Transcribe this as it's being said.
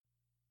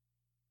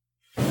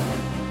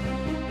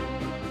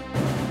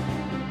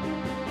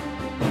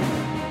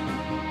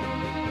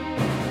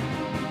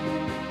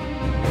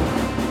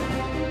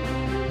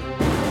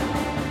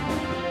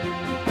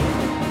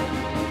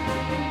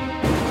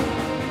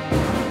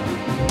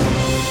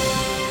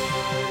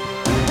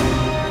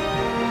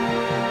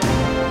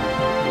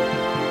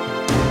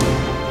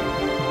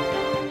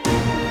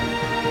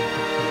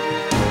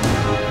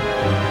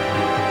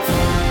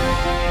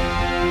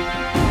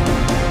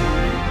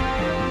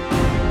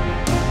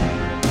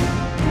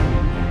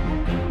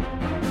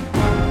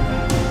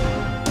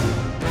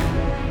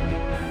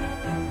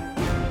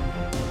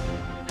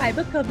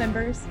Club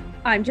members.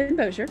 I'm Jen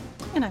Bozier.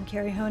 And I'm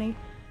Carrie Honey.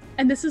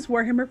 And this is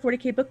Warhammer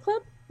 40k Book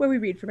Club, where we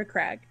read from a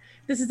crag.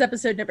 This is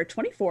episode number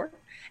 24,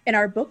 and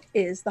our book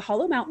is The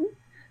Hollow Mountain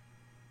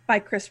by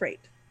Chris Raitt.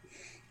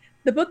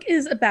 The book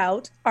is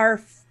about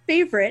our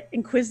favorite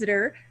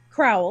Inquisitor,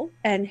 Crowl,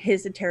 and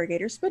his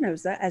interrogator,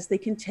 Spinoza, as they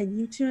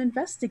continue to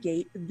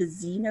investigate the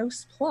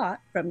Xenos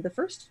plot from the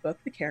first book,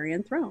 The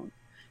Carrion Throne.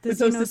 The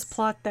Xenos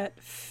plot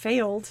that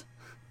failed.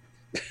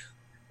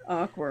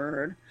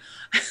 Awkward.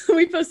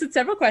 We posted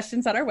several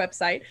questions on our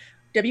website,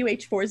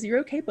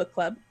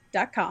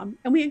 wh40kbookclub.com,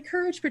 and we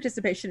encourage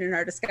participation in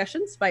our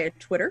discussions via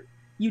Twitter,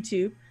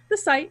 YouTube, the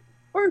site,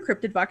 or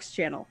Encrypted Vox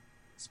channel.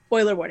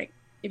 Spoiler warning.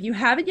 If you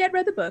haven't yet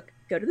read the book,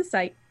 go to the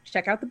site,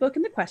 check out the book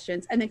and the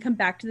questions, and then come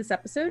back to this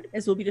episode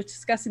as we'll be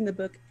discussing the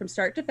book from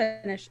start to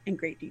finish in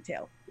great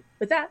detail.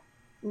 With that,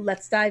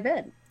 let's dive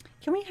in.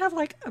 Can we have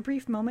like a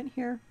brief moment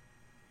here?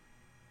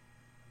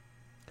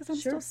 Because I'm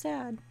still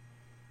sad.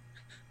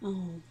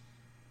 Oh.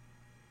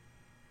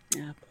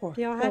 Yeah, poor.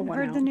 Y'all hadn't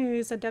heard the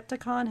news.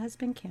 Adepticon has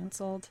been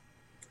canceled.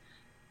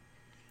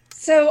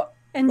 So,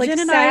 and Jen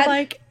and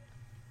I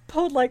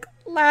pulled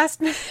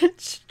last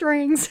minute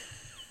strings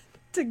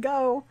to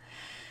go.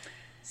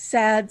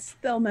 Sad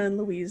Thelma and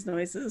Louise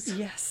noises.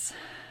 Yes.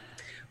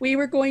 We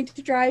were going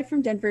to drive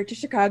from Denver to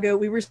Chicago.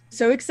 We were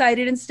so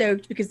excited and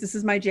stoked because this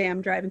is my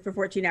jam, driving for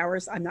 14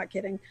 hours. I'm not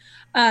kidding.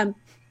 And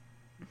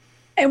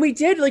we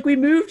did, we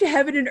moved to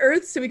heaven and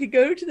earth so we could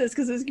go to this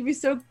because it was going to be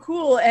so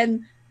cool.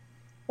 And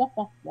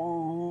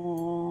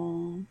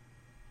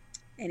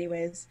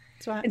anyways,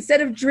 instead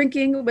of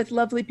drinking with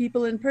lovely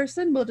people in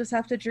person, we'll just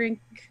have to drink.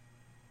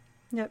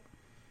 Yep.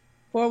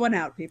 Pour one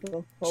out,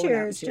 people.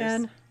 Cheers,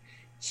 Jen.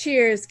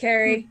 Cheers,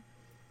 Carrie.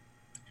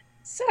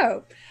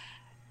 So,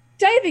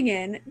 diving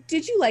in,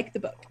 did you like the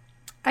book?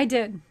 I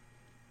did.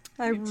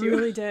 I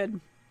really did.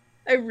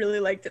 I really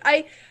liked it.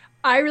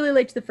 I really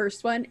liked the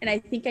first one, and I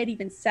think I'd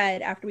even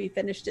said after we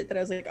finished it that I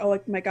was like, oh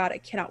my God, I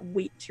cannot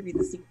wait to read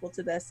the sequel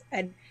to this.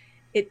 And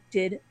it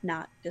did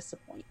not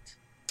disappoint.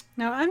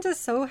 No, I'm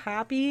just so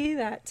happy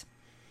that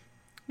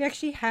we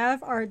actually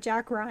have our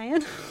Jack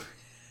Ryan.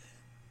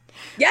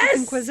 Yes!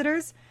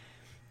 Inquisitors.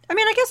 I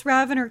mean, I guess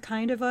Ravener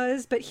kind of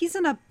was, but he's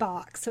in a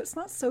box, so it's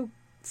not so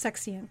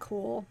sexy and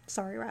cool.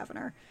 Sorry,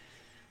 Ravener.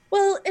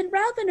 Well, and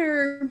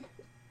Ravener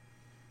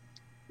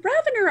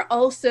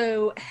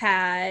also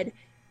had,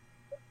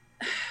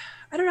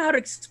 I don't know how to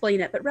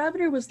explain it, but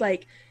Ravener was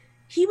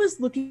he was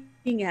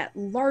looking at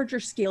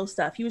larger scale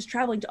stuff. He was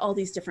traveling to all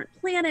these different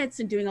planets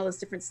and doing all this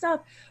different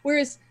stuff.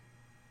 Whereas,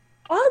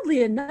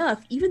 oddly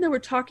enough, even though we're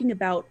talking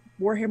about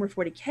Warhammer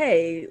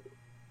 40k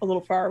a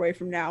little far away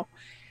from now,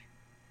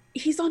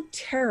 he's on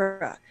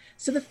Terra.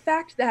 So the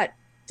fact that,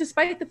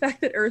 despite the fact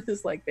that Earth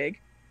is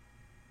big,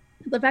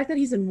 the fact that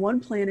he's in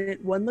one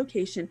planet, one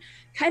location,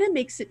 kind of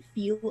makes it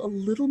feel a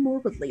little more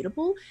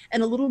relatable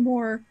and a little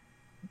more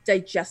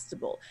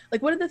digestible.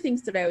 One of the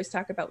things that I always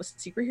talk about with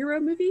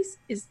superhero movies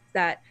is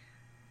that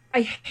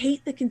I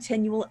hate the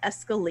continual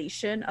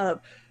escalation of,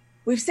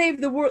 we've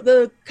saved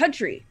the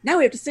country, now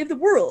we have to save the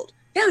world,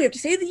 now we have to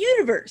save the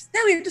universe,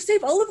 now we have to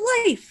save all of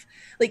life.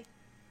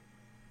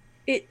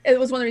 It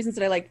was one of the reasons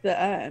that I like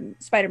the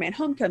Spider-Man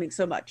Homecoming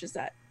so much, is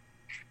that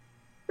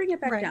bring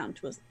it back down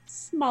to a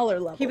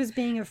smaller level. He was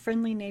being a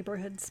friendly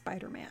neighborhood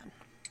Spider-Man.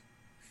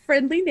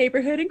 Friendly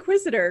neighborhood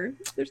Inquisitor.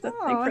 There's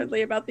nothing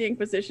friendly about the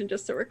Inquisition,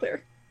 just so we're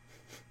clear.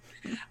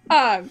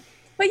 But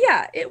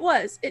yeah,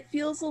 it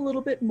feels a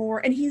little bit more,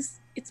 and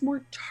it's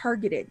more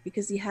targeted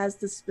because he has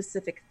this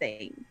specific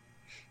thing.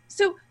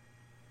 So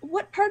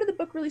what part of the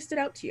book really stood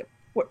out to you?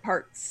 What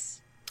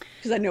parts?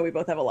 Because I know we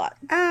both have a lot.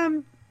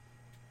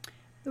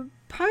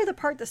 Probably the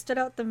part that stood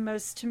out the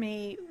most to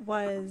me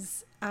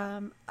was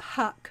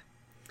Huck.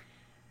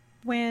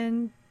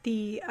 When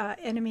the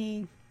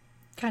enemy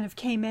kind of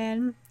came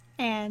in,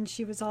 and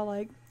she was all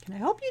like, "Can I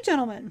help you,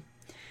 gentlemen?"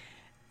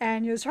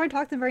 And he was trying to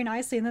talk to them very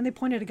nicely, and then they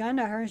pointed a gun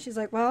at her, and she's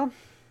like, "Well,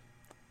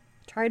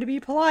 try to be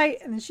polite."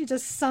 And then she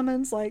just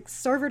summons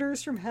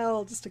servitors from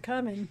hell just to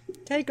come and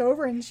take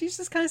over, and she's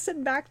just kind of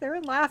sitting back there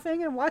and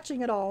laughing and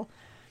watching it all.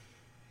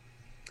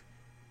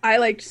 I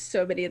liked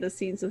so many of the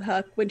scenes with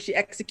Huck when she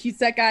executes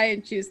that guy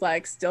and she's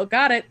like, still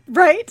got it.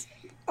 Right?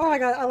 Oh my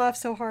God, I laughed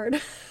so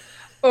hard.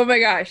 Oh my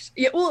gosh.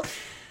 Yeah, well,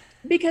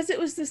 because it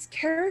was this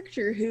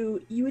character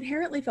who you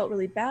inherently felt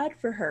really bad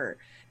for her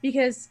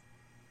because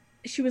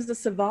she was a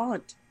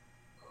savant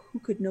who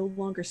could no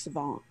longer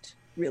savant,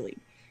 really.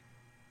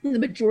 And the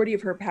majority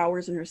of her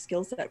powers and her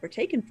skill set were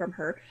taken from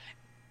her.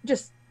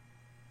 Actually,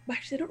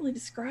 I don't really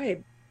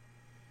describe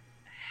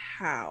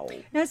how.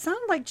 Now, it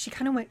sounded like she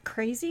kind of went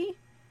crazy.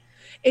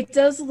 It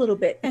does a little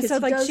bit. And so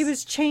she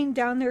was chained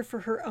down there for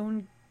her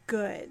own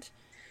good.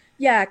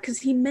 Yeah,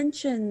 because he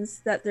mentions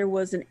that there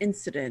was an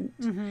incident.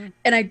 Mm-hmm.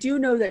 And I do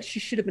know that she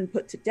should have been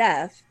put to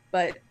death,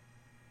 but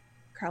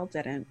Carl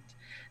didn't.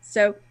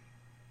 So,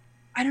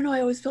 I don't know,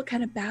 I always felt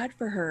kind of bad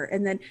for her.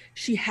 And then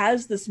she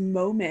has this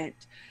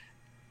moment,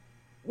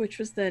 which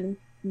was then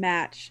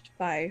matched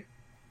by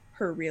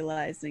her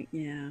realizing,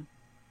 yeah,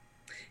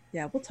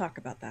 we'll talk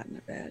about that in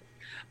a bit.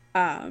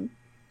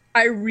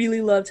 I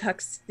really loved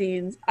Huck's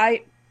scenes.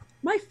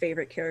 My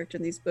favorite character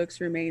in these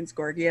books remains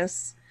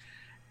Gorgias.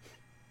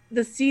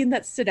 The scene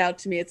that stood out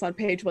to me, it's on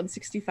page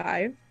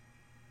 165.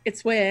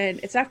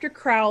 It's after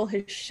Crowl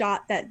has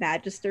shot that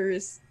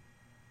Magister's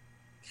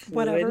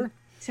fluid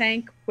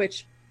tank,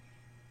 which,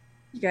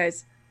 you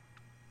guys,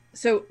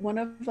 so one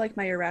of like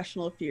my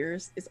irrational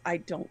fears is I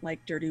don't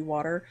like dirty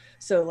water.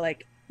 So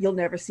like you'll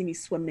never see me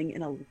swimming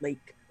in a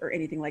lake or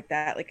anything like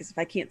that. Like, 'cause if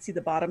I can't see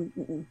the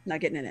bottom, not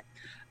getting in it.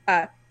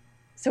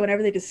 So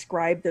whenever they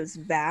describe those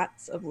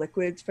vats of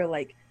liquids for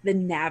like the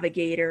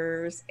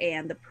navigators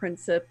and the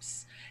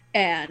princeps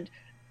and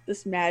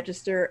this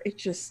magister, it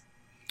just,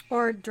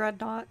 or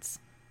dreadnoughts.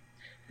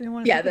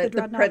 Yeah,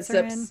 the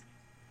princeps.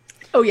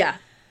 Oh yeah.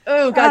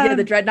 Oh god, yeah,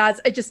 the dreadnoughts.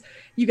 It just,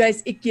 you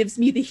guys, it gives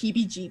me the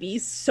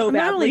heebie-jeebies so badly.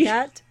 Not only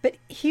that, but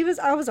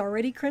I was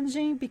already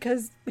cringing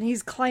because when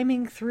he's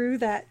climbing through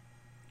that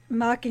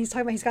muck and he's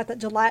talking about he's got that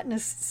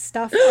gelatinous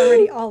stuff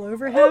already all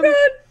over him. Oh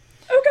god.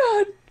 Oh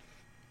god.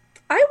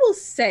 I will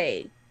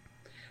say,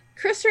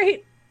 Chris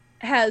Wright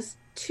has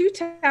two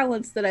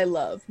talents that I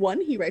love.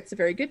 One, he writes a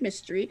very good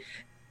mystery.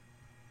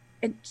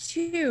 And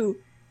two,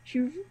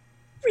 he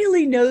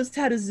really knows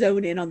how to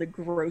zone in on the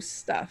gross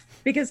stuff.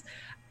 Because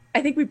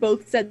I think we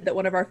both said that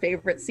one of our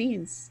favorite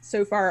scenes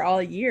so far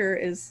all year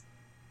is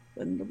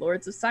when the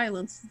Lords of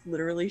Silence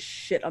literally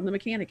shit on the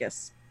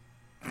Mechanicus.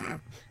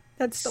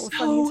 That's so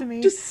funny to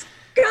me.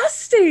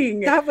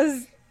 Disgusting! That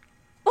was...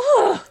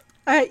 Oh!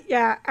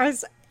 I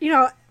was,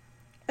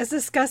 as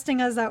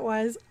disgusting as that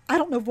was, I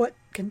don't know what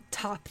can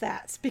top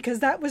that, because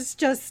that was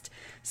just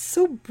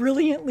so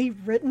brilliantly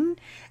written,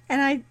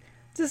 and I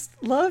just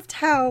loved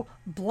how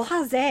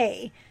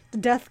blasé the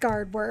Death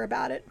Guard were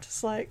about it.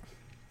 Just like,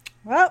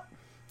 well,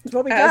 it's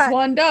what we got. As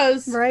one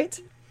does. Right?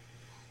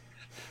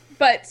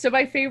 But, so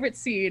my favorite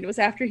scene was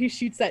after he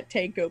shoots that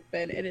tank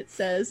open, and it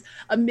says,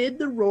 amid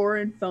the roar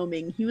and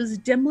foaming, he was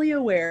dimly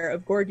aware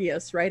of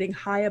Gorgias riding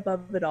high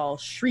above it all,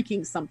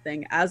 shrieking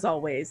something, as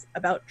always,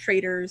 about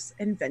traitors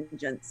and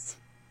vengeance.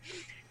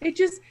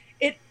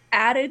 It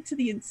added to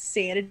the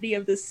insanity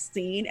of this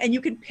scene, and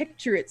you can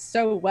picture it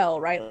so well,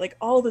 right? Like,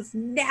 all this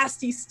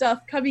nasty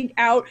stuff coming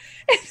out,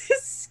 and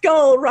this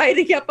skull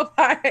riding up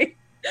high,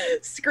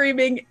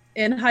 screaming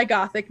in High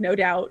Gothic, no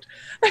doubt,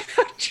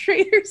 about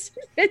traitors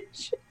and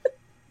vengeance.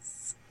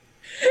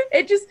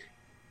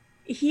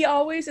 He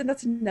always, and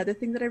that's another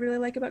thing that I really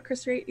like about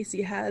Chris Wright, is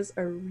he has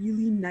a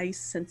really nice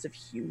sense of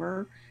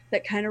humor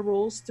that kind of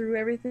rolls through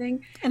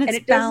everything. And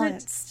it's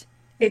balanced.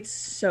 It's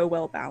so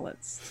well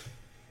balanced.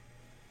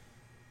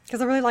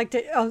 Because I really liked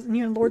it.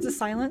 Lords of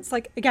Silence,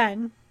 like,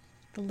 again,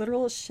 the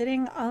literal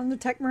shitting on the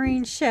Tech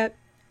Marine ship.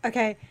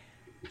 Okay.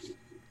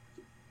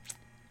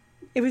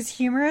 It was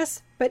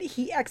humorous, but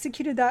he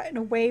executed that in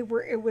a way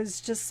where it was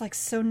just like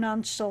so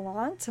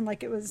nonchalant and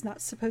like it was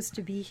not supposed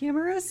to be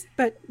humorous.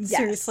 But yes.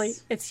 Seriously,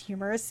 it's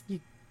humorous.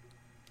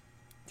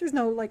 There's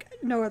no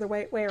other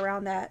way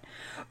around that.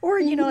 Or,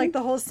 like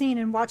the whole scene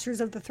in Watchers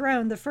of the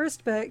Throne, the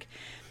first book,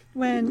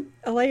 when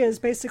Alea is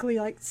basically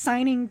like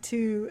signing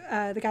to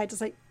the guy,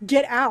 just like,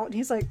 get out. And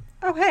he's like,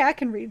 oh, hey, I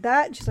can read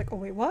that. And she's like, oh,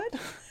 wait, what?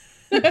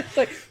 It's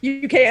like,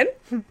 you can.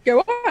 Go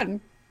on.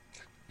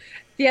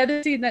 The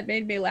other scene that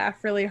made me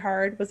laugh really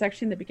hard was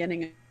actually in the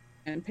beginning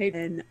and page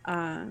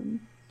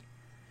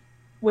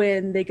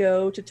when they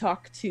go to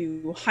talk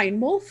to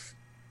Heinwolf,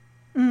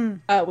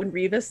 when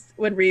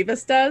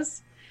Revis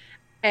does,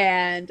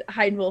 and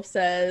Heinwolf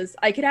says,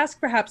 I could ask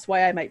perhaps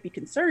why I might be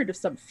concerned if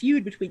some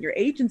feud between your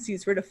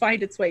agencies were to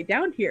find its way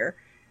down here.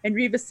 And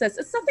Revis says,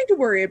 it's nothing to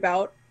worry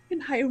about.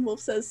 And Heinwolf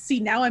says, see,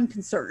 now I'm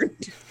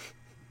concerned.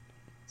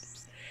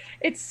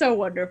 It's so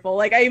wonderful.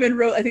 Like, I even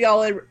wrote, I think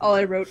all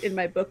I wrote in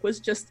my book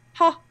was just,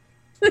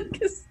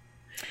 because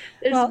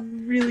there's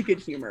really good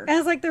humor. And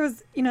it's like there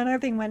was, another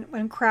thing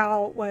when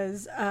Crowl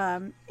was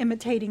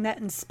imitating that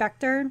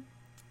inspector,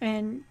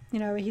 and,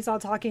 he's all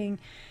talking,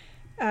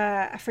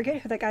 I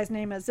forget who that guy's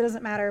name is, it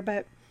doesn't matter,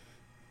 but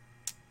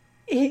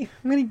his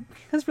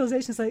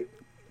realization is like,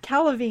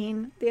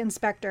 Calavine, the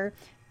inspector,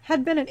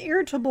 had been an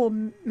irritable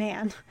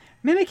man.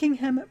 Mimicking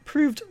him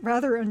proved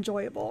rather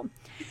enjoyable.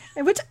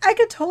 In which I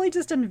could totally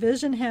just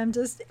envision him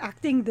just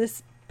acting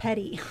this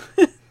petty.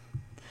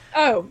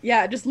 Oh,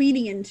 yeah, just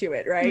leaning into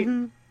it, right?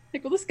 Mm-hmm.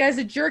 Like, well, this guy's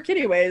a jerk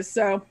anyways,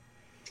 so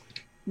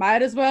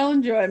might as well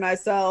enjoy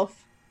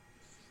myself.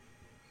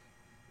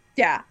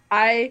 Yeah,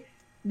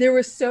 there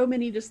were so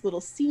many just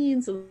little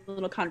scenes and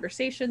little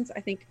conversations.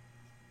 I think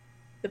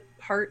the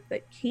part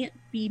that can't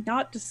be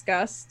not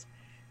discussed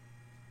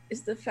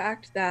is the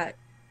fact that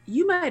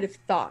you might have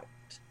thought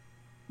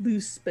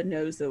Luz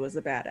Spinoza was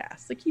a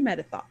badass. Like, you might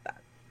have thought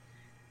that.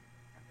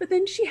 But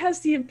then she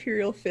has the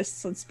Imperial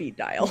fists on speed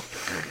dial.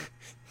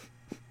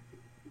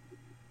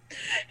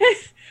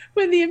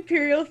 When the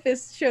Imperial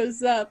fist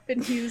shows up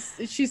and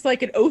she's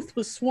like, an oath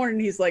was sworn,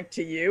 and he's like,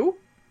 to you?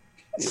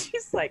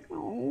 She's like,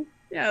 oh,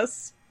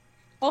 yes.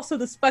 Also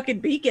the fucking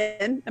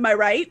beacon, am I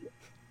right?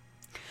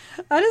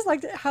 I just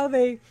liked how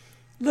they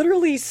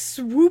literally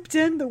swooped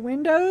in the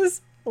windows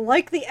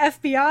like the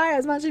FBI. I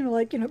was imagining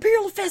like,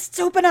 Imperial fists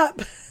open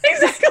up.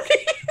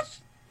 Exactly.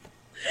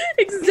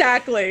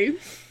 Exactly.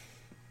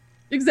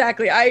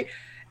 Exactly.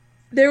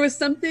 There was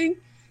something,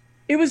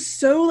 it was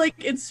so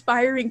like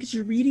inspiring because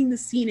you're reading the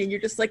scene and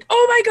you're just like,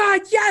 oh my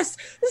God, yes,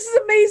 this is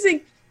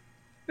amazing.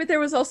 But there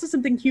was also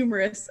something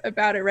humorous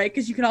about it, right?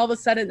 Because you can all of a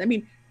sudden, I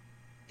mean,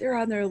 they're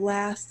on their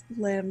last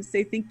limbs.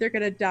 They think they're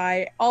going to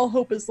die. All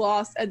hope is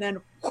lost. And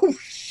then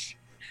whoosh,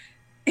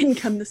 in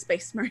come the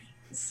Space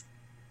Marines.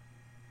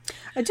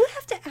 I do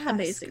have to ask.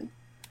 Amazing.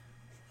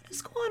 What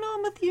is going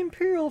on with the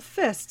Imperial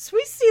Fists?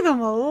 We see them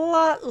a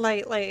lot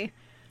lately,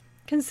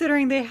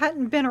 considering they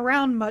hadn't been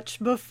around much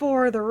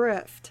before the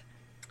Rift.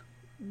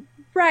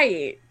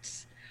 Right.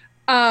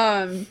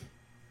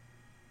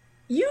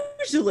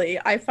 Usually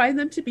I find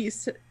them to be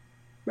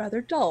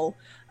rather dull.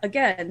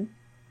 Again,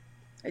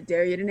 I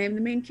dare you to name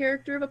the main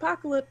character of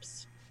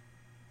Apocalypse.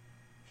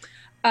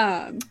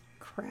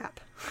 Crap.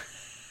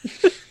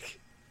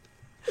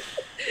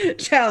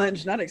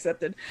 Challenge not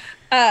accepted.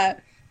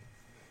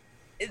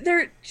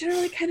 They're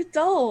generally kind of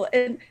dull,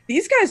 and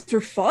these guys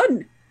were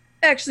fun,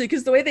 actually,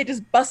 because the way they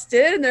just bust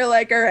in and they're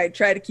like, all right,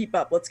 try to keep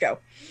up, let's go.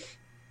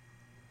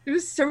 It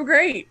was so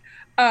great.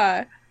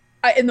 And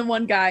the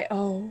one guy,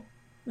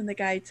 when the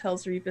guy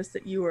tells Revis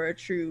that you are a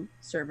true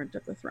servant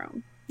of the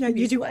throne. Yeah,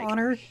 you do like,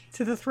 honor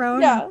to the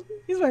throne. Yeah.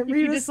 He's like,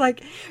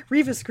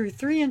 Revis grew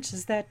 3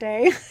 inches that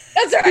day.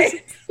 That's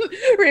right.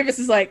 Revis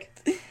is like,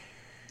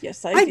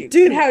 yes, I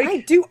do.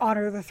 I do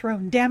honor the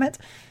throne, damn it.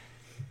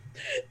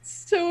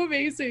 So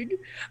amazing.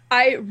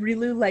 I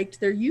really liked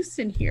their use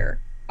in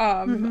here.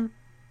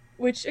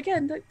 Which,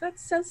 again, that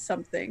says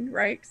something,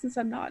 right? Since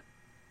I'm not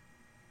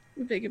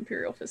a big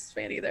Imperial Fist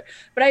fan either.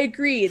 But I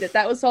agree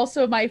that was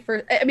also my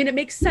first... I mean, it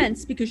makes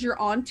sense because you're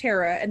on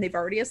Terra and they've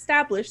already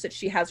established that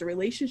she has a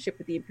relationship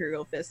with the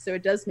Imperial Fist, so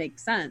it does make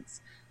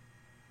sense.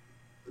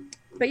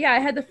 But yeah, I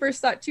had the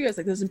first thought too. I was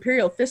like, those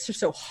Imperial Fists are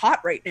so hot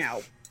right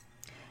now.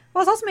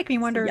 Well, it's also making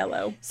me wonder...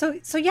 Yellow. So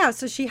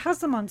she has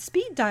them on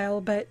speed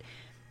dial, but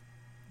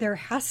there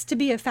has to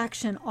be a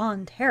faction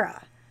on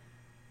Terra.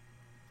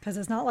 Because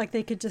it's not like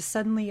they could just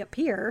suddenly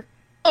appear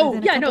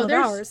within a couple of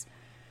hours.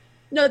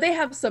 No, they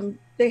have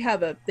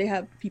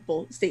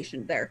people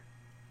stationed there.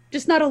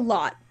 Just not a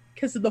lot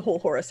because of the whole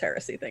Horus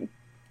Heresy thing.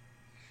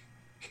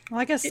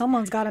 Well, I guess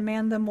someone's got to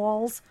man them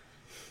walls.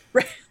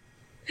 Right.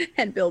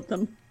 And build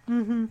them.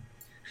 Mm-hmm.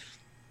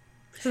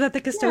 So that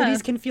the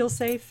custodians can feel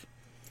safe.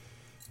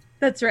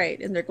 That's right.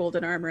 In their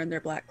golden armor and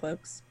their black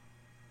cloaks.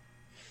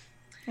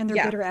 And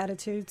their bitter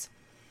attitudes.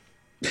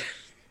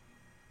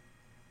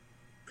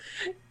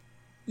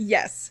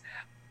 Yes.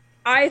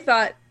 I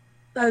thought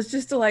that was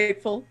just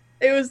delightful.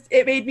 There was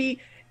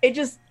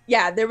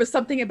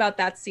something about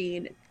that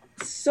scene.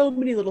 So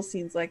many little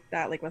scenes like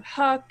that, like with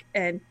Huck,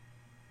 and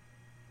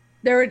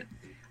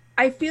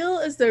I feel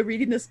as though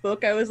reading this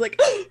book, I was like,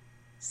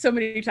 so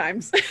many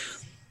times.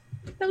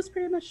 That was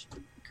pretty much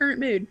the current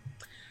mood.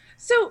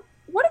 So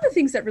one of the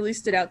things that really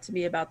stood out to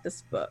me about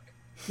this book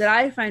that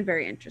I find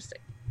very interesting,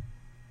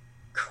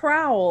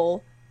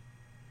 Crowl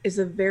is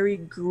a very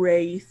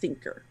gray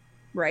thinker,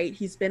 right?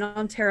 He's been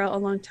on Terra a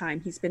long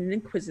time. He's been an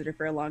Inquisitor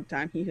for a long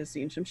time. He has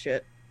seen some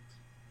shit.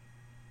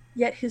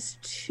 Yet his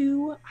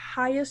 2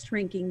 highest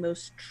ranking,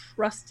 most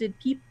trusted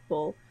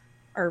people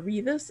are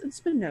Revis and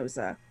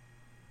Spinoza,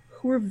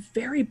 who are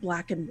very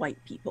black and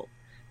white people.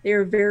 They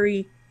are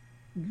very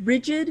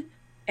rigid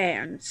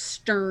and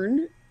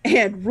stern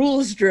and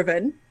rules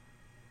driven.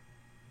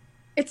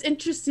 It's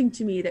interesting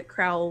to me that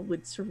Crowl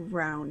would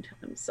surround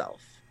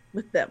himself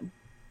with them.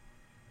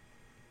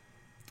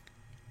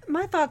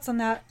 My thoughts on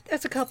that,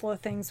 that's a couple of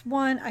things.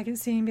 One, I can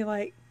see him be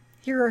like,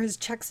 here are his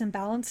checks and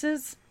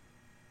balances.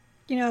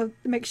 You know,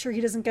 make sure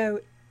he doesn't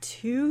go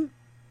too,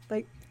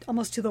 like,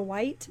 almost to the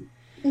white.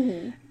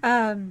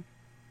 Mm-hmm.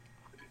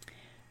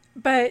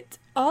 But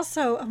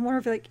also, I'm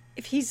wondering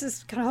if he's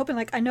just kind of hoping,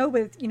 like, I know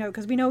with, you know,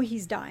 because we know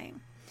he's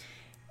dying.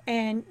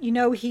 And, you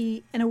know,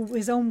 he, in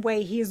his own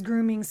way, he is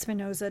grooming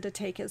Spinoza to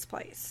take his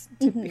place,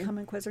 to become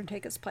Inquisitor and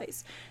take his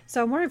place.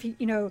 So I'm wondering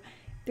if, you know,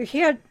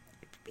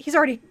 he's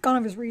already gone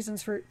over his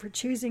reasons for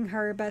choosing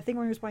her, but I think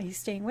one reason why he's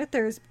staying with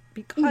her is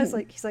because,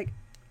 like, he's like,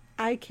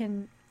 I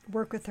can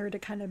work with her to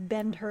kind of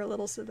bend her a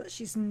little so that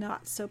she's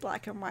not so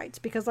black and white.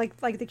 Because, like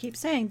they keep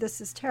saying,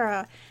 this is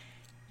Terra.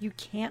 You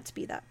can't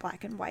be that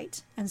black and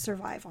white and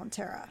survive on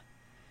Terra.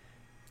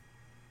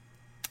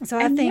 So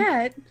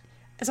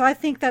I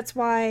think that's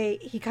why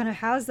he kind of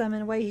has them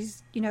in a way.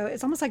 He's, you know,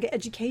 it's almost like an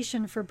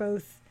education for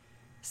both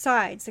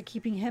sides, so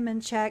keeping him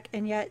in check,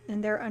 and yet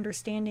in their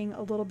understanding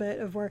a little bit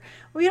of where,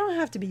 well, we don't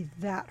have to be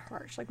that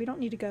harsh. Like, we don't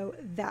need to go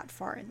that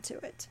far into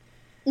it.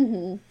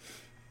 Mm-hmm.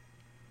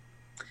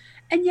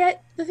 And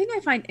yet, the thing I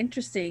find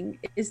interesting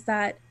is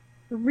that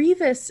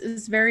Revis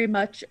is very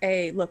much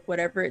a, look,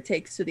 whatever it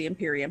takes to the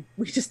Imperium.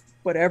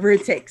 Whatever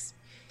it takes.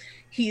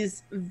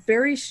 He's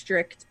very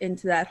strict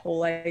into that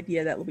whole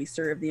idea that we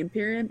serve the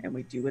Imperium and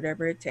we do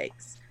whatever it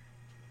takes.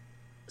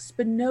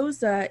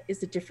 Spinoza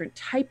is a different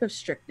type of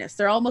strictness.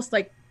 They're almost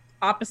like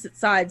opposite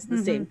sides of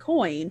the same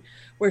coin,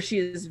 where she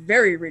is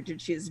very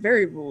rigid. She is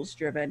very rules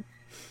driven,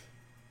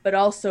 but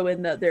also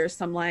there are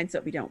some lines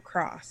that we don't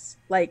cross.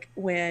 Like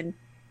when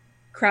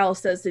Krall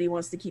says that he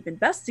wants to keep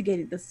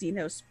investigating the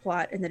Xenos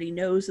plot and that he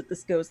knows that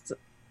this goes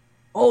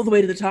all the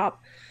way to the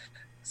top.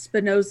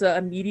 Spinoza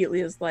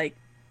immediately is like,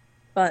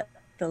 but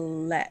the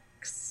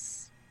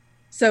Lex.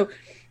 So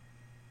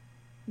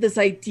this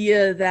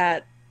idea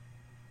that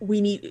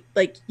we need,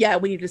 like, yeah,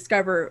 we need to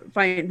discover,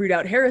 find, root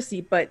out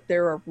heresy, but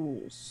there are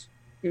rules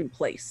in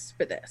place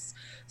for this.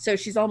 So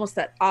she's almost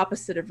that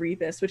opposite of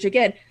Revis, which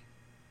again,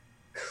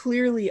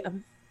 clearly a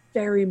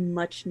very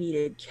much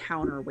needed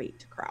counterweight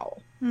to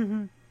Krall.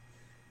 Mm-hmm.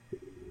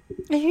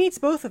 And he needs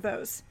both of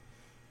those.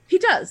 He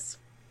does.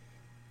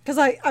 Because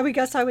I would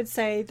guess I would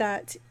say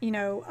that,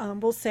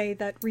 we'll say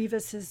that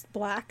Revis is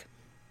black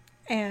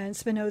and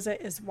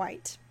Spinoza is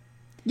white.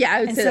 Yeah,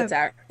 I would say that's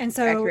accurate. And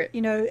so,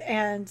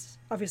 and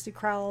obviously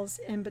Krall's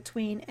in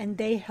between, and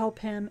they help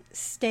him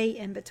stay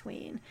in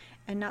between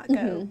and not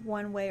go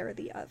one way or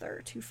the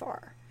other too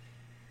far.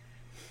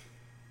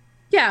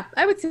 Yeah,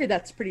 I would say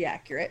that's pretty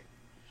accurate.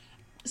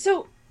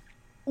 So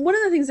one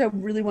of the things I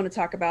really want to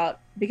talk about,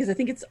 because I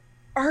think it's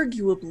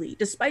arguably,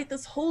 despite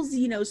this whole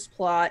Xenos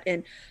plot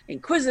and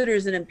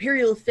Inquisitors and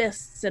Imperial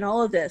Fists and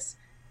all of this,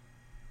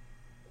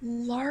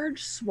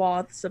 large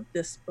swaths of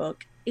this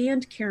book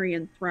and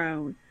Carrion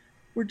Throne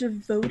were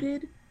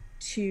devoted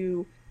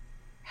to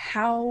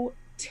how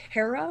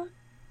Terra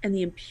and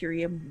the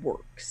Imperium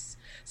works.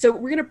 So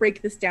we're going to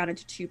break this down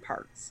into two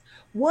parts.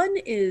 One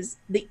is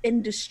the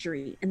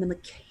industry and the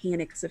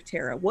mechanics of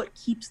Terra, what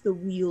keeps the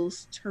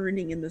wheels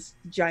turning in this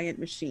giant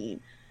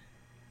machine.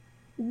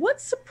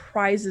 What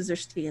surprises or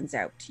stands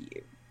out to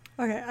you?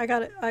 Okay, I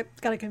got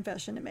a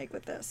confession to make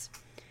with this.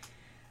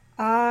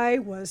 I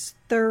was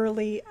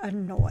thoroughly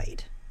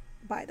annoyed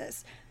by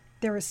this.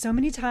 There were so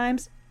many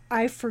times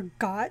I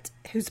forgot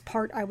whose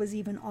part I was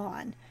even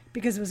on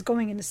because it was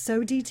going into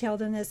so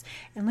detailed in this.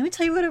 And let me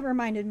tell you what it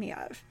reminded me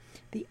of.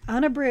 The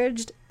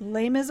unabridged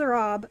Les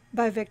Miserables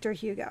by Victor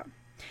Hugo.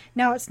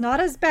 Now, it's not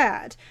as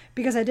bad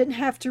because I didn't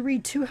have to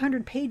read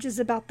 200 pages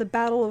about the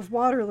Battle of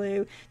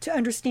Waterloo to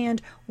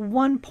understand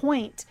one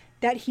point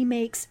that he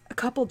makes a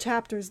couple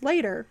chapters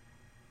later,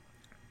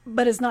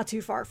 but it's not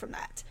too far from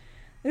that.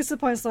 There's the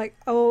point, it's like,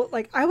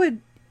 I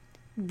would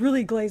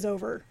really glaze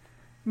over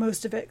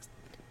most of it.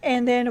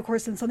 And then, of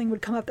course, then something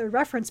would come up that would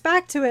reference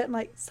back to it. And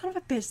like, son of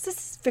a bitch, this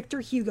is Victor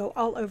Hugo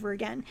all over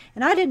again.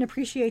 And I didn't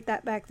appreciate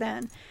that back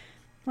then.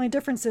 The only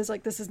difference is,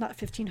 like, this is not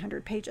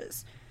 1,500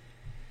 pages.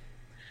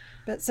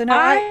 But so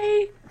now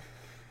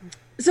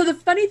So the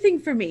funny thing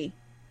for me...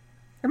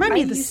 Remind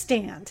me of The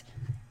Stand.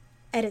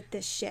 Edit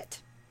this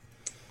shit.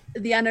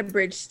 The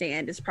unabridged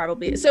Stand is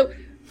probably... So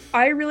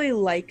I really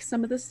like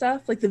some of the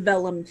stuff, like the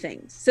Vellum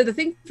things. So the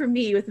thing for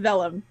me with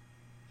Vellum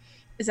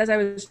is, as I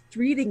was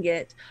reading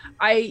it,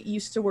 I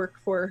used to work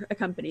for a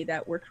company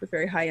that worked with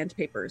very high-end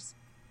papers.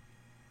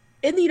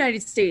 In the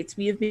United States,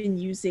 we have been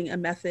using a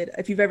method,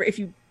 if you've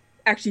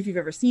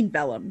ever seen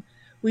Vellum,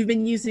 we've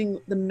been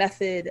using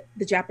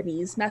the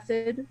Japanese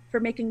method for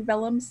making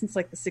vellum since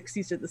like the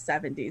 60s or the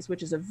 70s,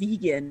 which is a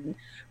vegan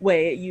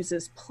way. It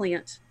uses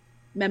plant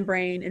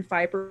membrane and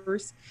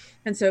fibers.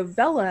 And so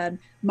vellum,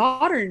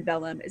 modern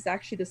vellum, is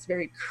actually this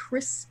very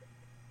crisp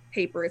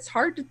paper. It's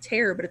hard to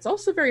tear, but it's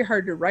also very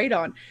hard to write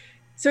on.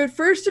 So at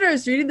first, when I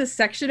was reading this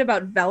section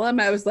about vellum,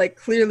 I was like,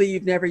 clearly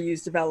you've never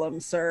used a vellum,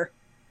 sir.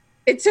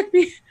 It took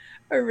me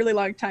a really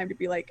long time to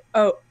be like,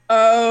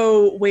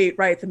 oh, wait,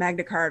 right, the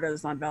Magna Carta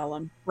is on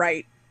vellum,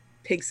 right,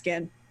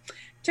 pigskin.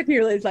 It took me a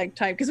really long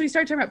time, because when we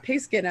started talking about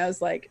pigskin, I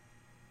was like,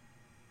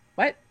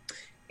 what?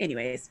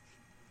 Anyways,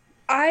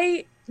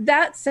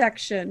 that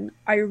section,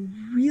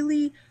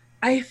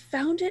 I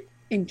found it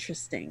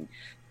interesting,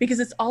 because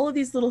it's all of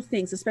these little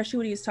things, especially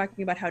when he was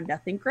talking about how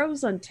nothing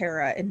grows on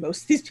Terra, and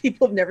most of these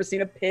people have never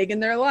seen a pig in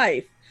their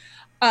life.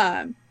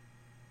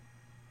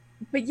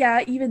 But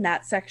yeah, even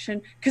that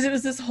section, because it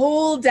was this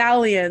whole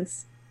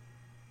dalliance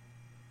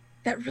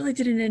that really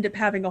didn't end up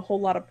having a whole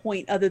lot of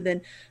point other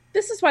than,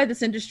 this is why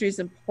this industry is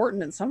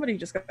important and somebody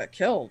just got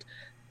killed.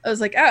 I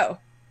was like, oh,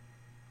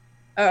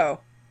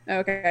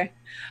 okay.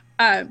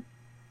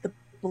 The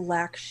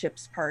black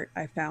ships part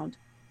I found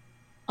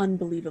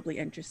unbelievably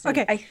interesting.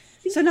 Okay,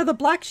 so now the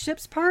black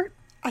ships part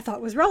I thought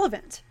was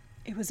relevant.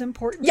 It was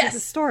important to the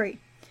story.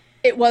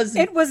 It was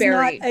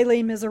not a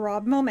Les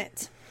Miserables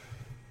moment.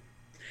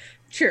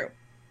 True.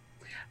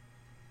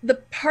 The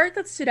part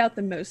that stood out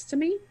the most to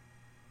me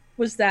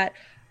was that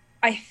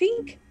I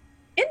think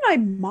in my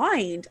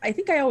mind, I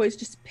think I always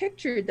just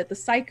pictured that the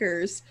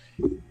Psykers,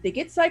 they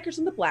get Psykers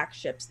on the black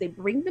ships, they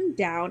bring them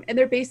down, and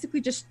they're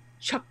basically just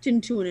chucked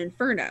into an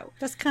inferno.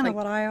 That's kind of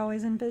what I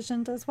always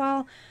envisioned as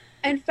well.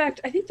 In fact,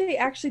 I think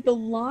the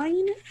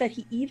line that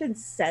he even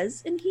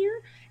says in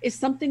here is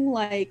something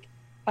like,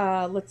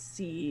 let's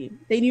see,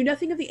 they knew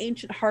nothing of the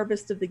ancient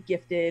harvest of the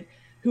gifted,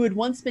 who had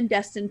once been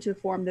destined to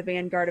form the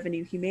vanguard of a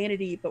new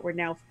humanity, but were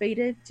now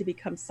fated to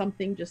become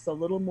something just a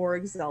little more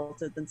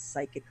exalted than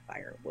psychic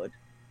firewood.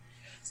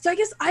 So I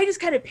guess I just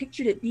kind of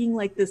pictured it being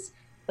like this,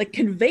 like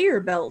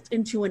conveyor belt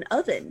into an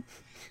oven.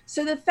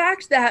 So the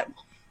fact that,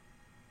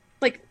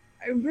 but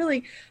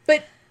really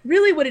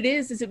what it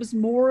is it was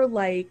more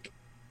like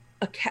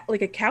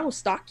a cow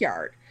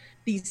stockyard,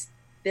 these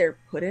they're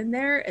put in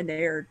there and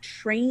they're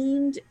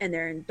trained and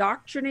they're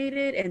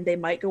indoctrinated, and they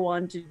might go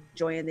on to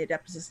join the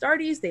Adeptus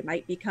Astartes. They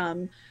might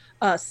become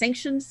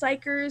sanctioned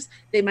psychers.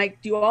 They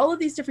might do all of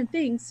these different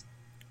things.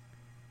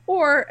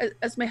 Or,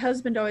 as my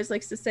husband always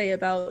likes to say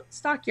about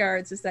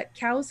stockyards, is that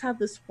cows have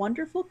this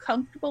wonderful,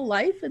 comfortable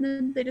life, and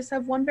then they just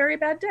have one very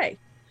bad day.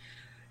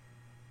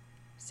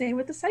 Same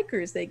with the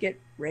psychers. They get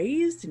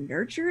raised and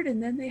nurtured,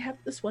 and then they have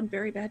this one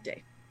very bad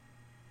day.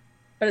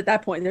 But at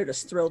that point, they're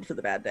just thrilled for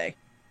the bad day.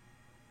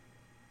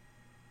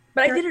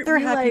 But they're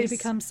happy to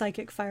become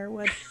psychic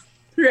firewood.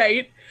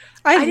 Right?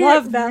 I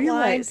love that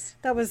line.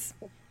 That was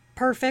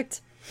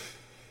perfect.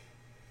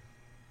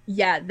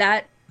 Yeah,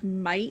 that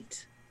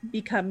might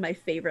become my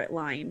favorite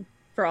line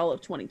for all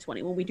of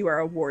 2020 when we do our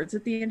awards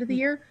at the end of the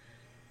year.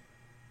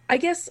 I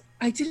guess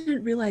I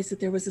didn't realize that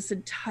there was this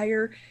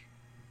entire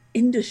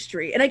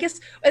industry. And I guess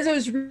as I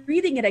was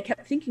reading it, I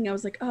kept thinking, I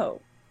was like,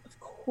 oh, of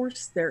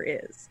course there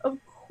is. Of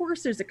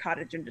course there's a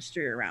cottage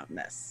industry around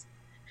this.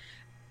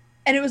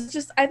 And it was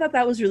just, I thought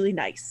that was really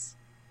nice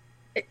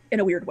in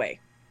a weird way.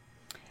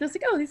 I was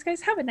like, oh, these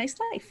guys have a nice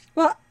life.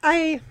 Well,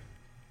 okay,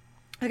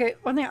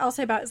 one thing I'll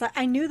say about it is that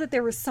I knew that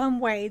there was some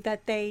way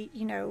that they,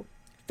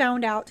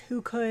 found out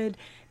who could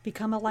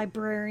become a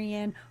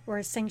librarian or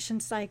a sanctioned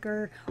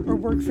psyker or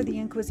work for the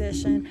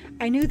Inquisition.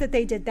 I knew that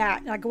they did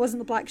that. Like, it wasn't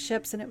the black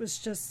ships and it was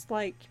just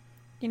like,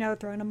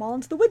 throwing them all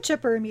into the wood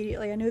chipper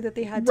immediately. I knew that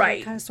they had to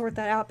kind of sort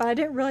that out, but I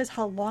didn't realize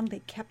how long they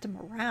kept them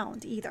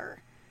around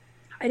either.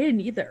 I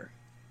didn't either.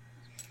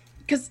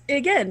 Because,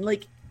 again,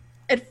 like,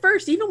 at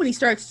first, even when he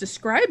starts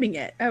describing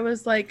it, I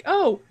was like,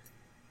 oh.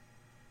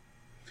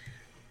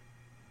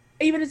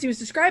 Even as he was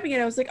describing it,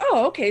 I was like,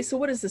 oh, okay, so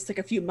what is this, like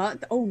a few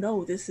months? Oh,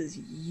 no, this is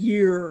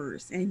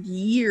years and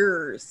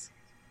years.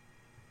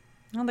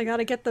 Well, they got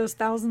to get those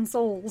 1,000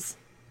 souls.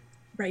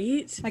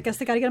 Right? I guess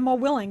they got to get them all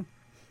willing.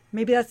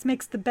 Maybe that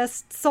makes the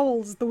best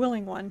souls the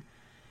willing one.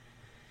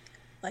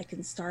 Like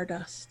in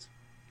Stardust.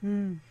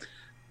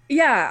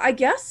 Yeah, I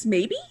guess,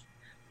 maybe.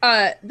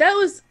 That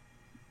was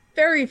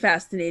very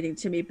fascinating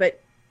to me,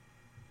 but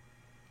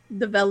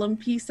the vellum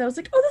piece, I was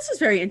like, oh, this is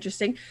very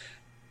interesting.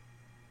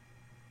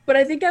 But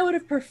I think I would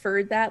have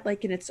preferred that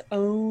like in its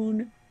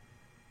own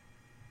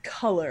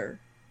color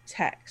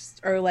text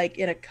or like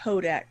in a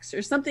codex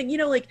or something,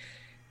 like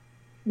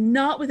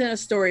not within a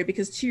story,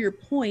 because to your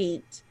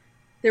point,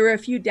 there were a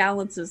few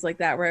dalliances like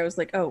that where I was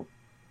like, oh,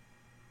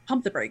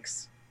 pump the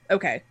brakes.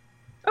 Okay.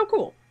 Oh,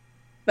 cool.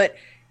 But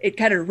it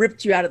kind of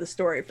ripped you out of the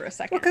story for a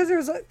second. Well, because there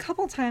was a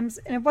couple times,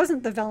 and it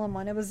wasn't the vellum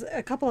one. It was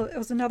it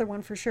was another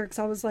one for sure. Because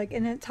I was like,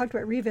 and it talked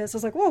about Revis. I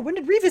was like, whoa, when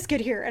did Revis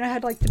get here? And I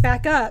had like to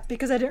back up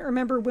because I didn't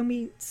remember when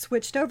we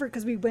switched over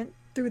because we went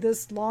through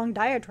this long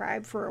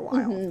diatribe for a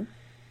while. Mm-hmm.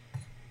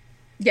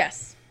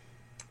 Yes.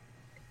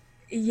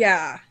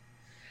 Yeah.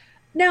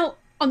 Now,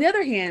 on the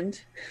other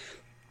hand,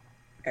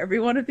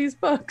 every one of these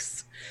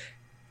books,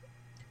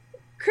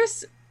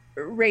 Chris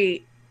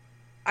Wright,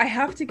 I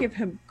have to give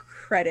him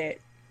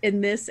credit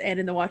in this and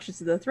in the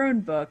Watchers of the Throne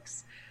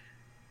books.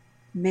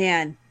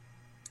 Man,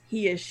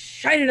 he is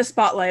shining a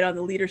spotlight on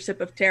the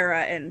leadership of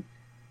Terra. And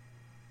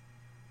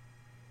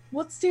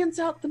what stands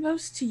out the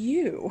most to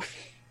you?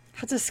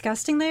 How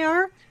disgusting they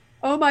are.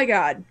 Oh my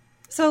God.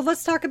 So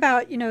let's talk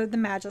about, the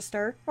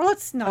Magister. Or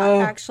let's not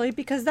actually,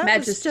 because that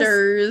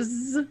Magisters.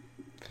 was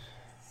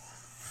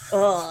just...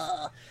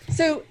 Ugh.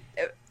 So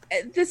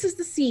this is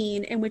the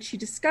scene in which he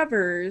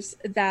discovers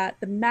that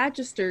the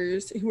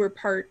Magisters, who are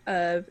part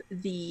of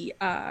the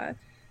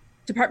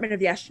Department of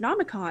the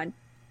Astronomicon,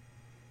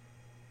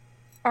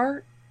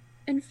 are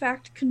in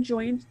fact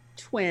conjoined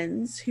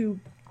twins who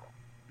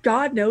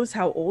God knows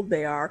how old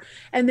they are,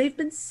 and they've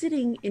been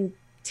sitting in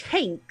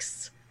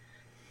tanks,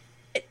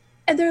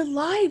 and their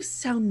lives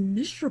sound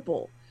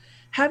miserable,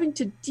 having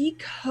to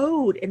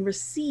decode and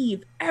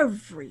receive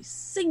every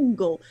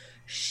single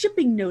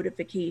shipping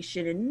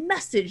notification and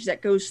message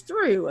that goes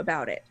through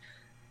about it.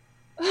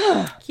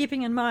 Ugh.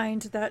 Keeping in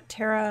mind that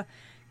Terra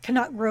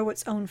cannot grow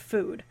its own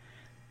food.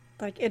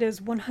 Like, it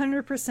is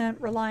 100%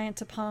 reliant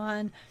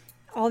upon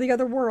all the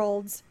other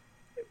worlds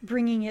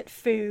bringing it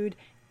food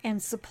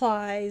and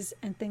supplies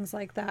and things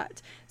like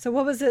that. So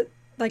what was it,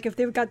 like if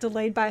they got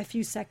delayed by a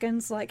few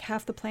seconds, like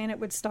half the planet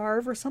would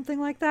starve or something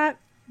like that?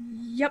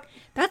 Yep.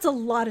 That's a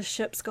lot of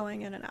ships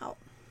going in and out.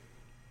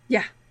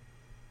 Yeah.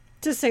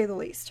 To say the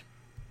least.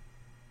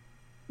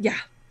 Yeah.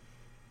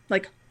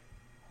 Like,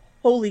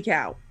 holy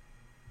cow.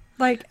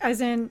 Like, as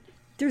in,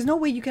 there's no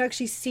way you could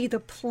actually see the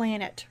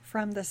planet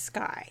from the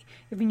sky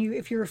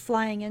if you were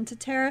flying into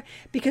Terra,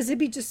 because it'd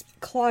be just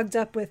clogged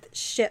up with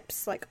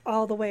ships, like,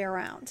 all the way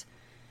around.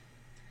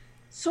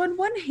 So on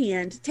one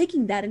hand,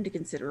 taking that into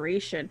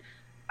consideration,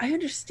 I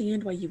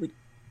understand why you would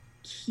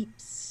keep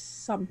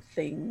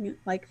something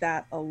like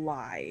that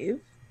alive.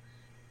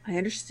 I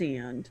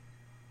understand.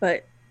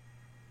 But,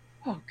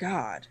 oh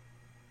God.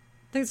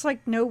 There's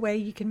like no way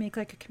you can make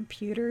like a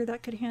computer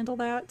that could handle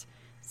that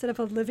instead of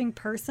a living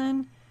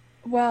person.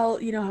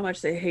 Well, you know how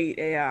much they hate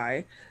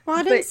AI. Well,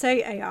 I didn't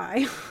say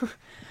AI.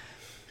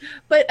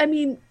 But I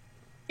mean,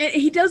 And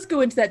he does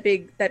go into that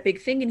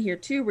big thing in here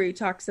too, where he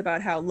talks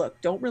about how, look,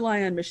 don't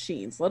rely on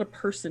machines, let a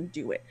person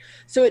do it.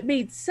 So it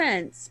made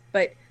sense,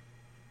 but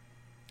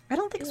I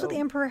don't think it's what the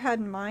Emperor had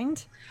in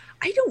mind.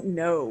 I don't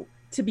know,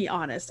 to be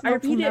honest. Nope, I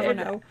read we'll it, never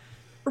know.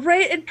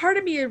 right, and part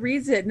of me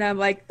reads it and I'm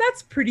like,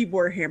 that's pretty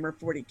Warhammer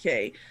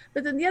 40K.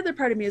 But then the other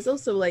part of me is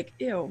also like,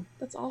 ew,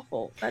 that's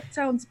awful. That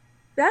sounds.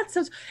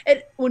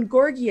 And when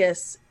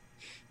Gorgias,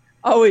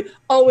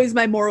 always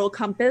my moral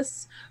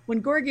compass, when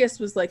Gorgias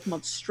was like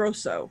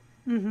Monstroso,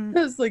 Mm-hmm.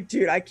 I was like,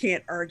 dude, I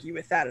can't argue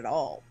with that at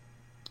all.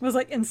 It was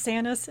like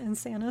Insanus,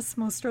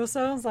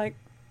 Monstroso. I was like,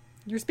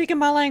 you're speaking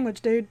my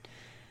language, dude.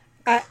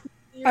 I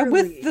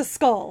with the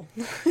skull.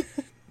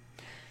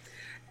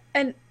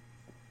 And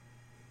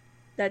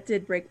that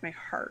did break my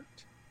heart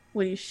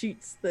when he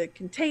shoots the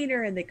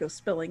container and they go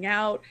spilling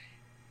out,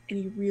 and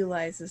he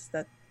realizes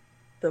that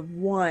the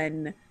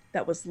one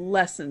that was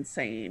less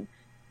insane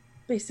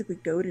basically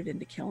goaded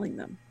into killing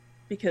them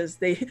because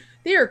they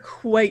are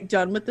quite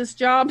done with this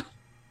job.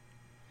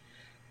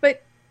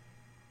 But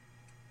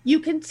you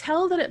can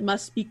tell that it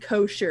must be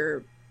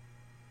kosher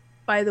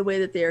by the way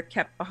that they are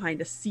kept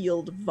behind a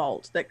sealed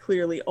vault that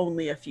clearly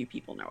only a few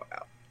people know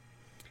about.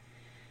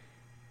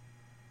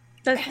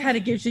 That kind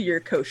of gives you your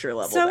kosher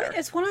level. So there.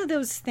 it's one of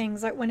those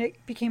things, like when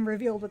it became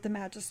revealed what the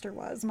Magister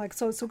was. I'm like,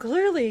 so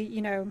clearly,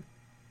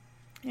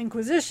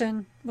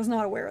 Inquisition was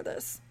not aware of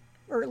this,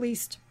 or at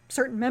least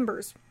certain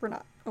members were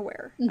not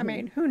aware. Mm-hmm. I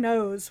mean, who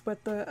knows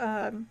what the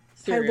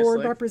High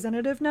Lord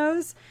representative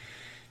knows?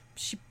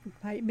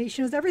 Maybe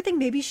she knows everything.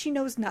 Maybe she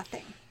knows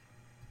nothing.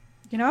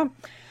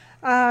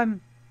 But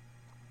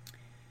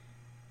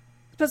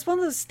it's one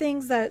of those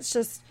things that's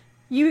just,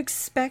 you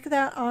expect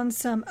that on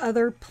some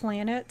other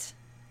planet,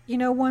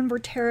 one where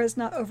Terra's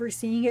not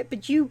overseeing it,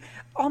 but you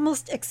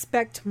almost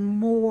expect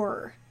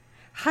more,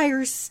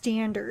 higher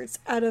standards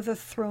out of a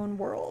throne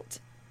world.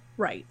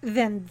 Right.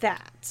 Than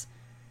that.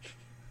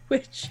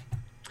 Which,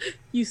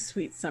 you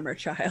sweet summer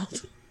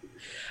child.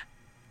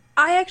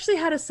 I actually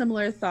had a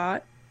similar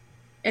thought,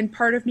 and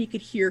part of me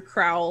could hear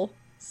Crowl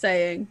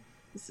saying,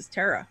 this is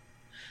Terra.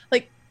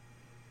 Like,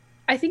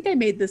 I think I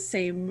made the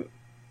same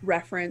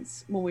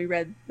reference when we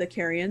read The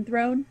Carrion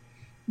Throne,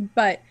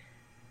 but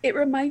it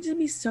reminded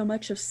me so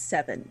much of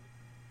Seven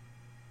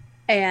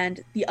and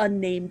the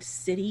unnamed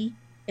city,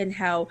 and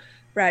how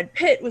Brad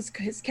Pitt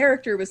his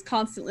character was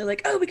constantly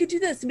like, oh, we could do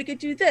this and we could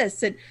do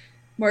this, and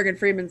Morgan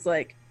Freeman's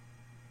like,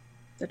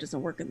 that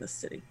doesn't work in this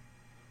city.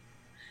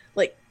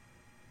 Like,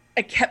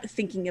 I kept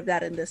thinking of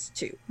that in this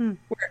too,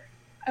 where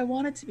I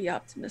wanted to be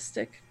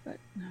optimistic, but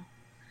no.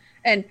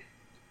 And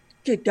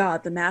good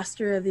God, the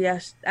master of the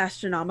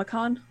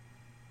Astronomicon.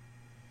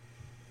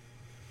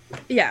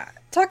 Yeah.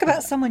 Talk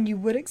about someone you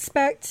would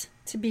expect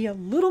to be a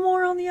little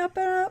more on the up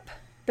and up,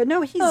 but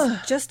no, he's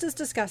just as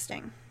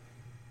disgusting.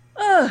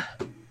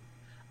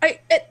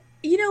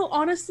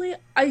 Honestly,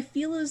 I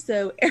feel as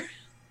though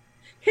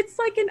it's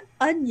like an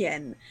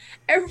onion.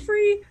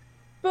 Every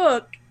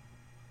book,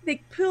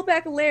 they peel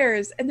back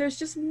layers, and there's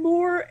just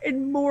more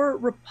and more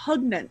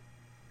repugnant.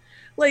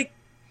 Like,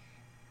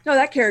 no,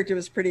 that character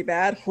was pretty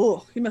bad.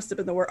 Oh, he must have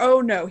been the worst.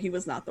 Oh, no, he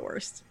was not the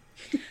worst.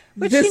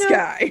 Which, this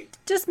guy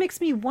just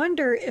makes me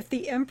wonder if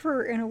the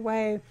Emperor, in a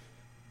way,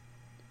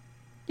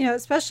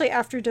 especially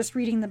after just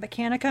reading the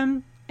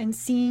Mechanicum and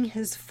seeing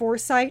his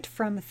foresight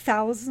from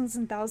thousands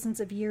and thousands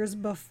of years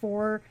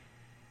before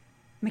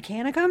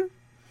Mechanicum,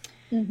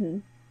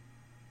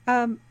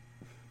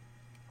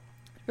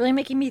 really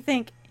making me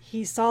think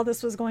he saw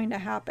this was going to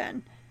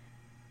happen.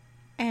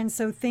 And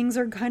so things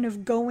are kind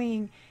of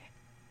going.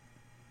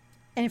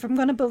 And if I'm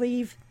going to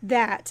believe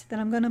that, then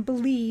I'm going to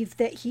believe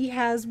that he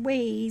has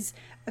ways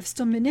of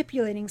still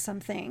manipulating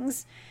some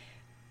things.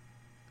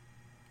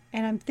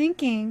 And I'm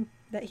thinking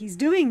that he's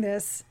doing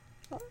this.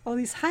 All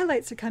these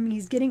highlights are coming.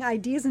 He's getting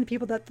ideas into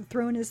people that the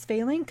throne is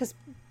failing, because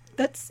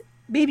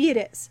maybe it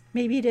is.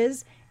 Maybe it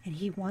is, and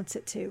he wants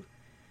it to.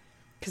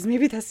 Because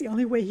maybe that's the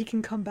only way he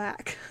can come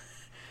back.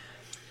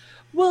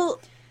 Well,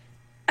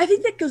 I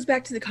think that goes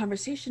back to the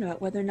conversation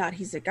about whether or not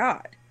he's a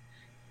god.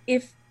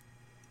 If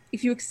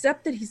you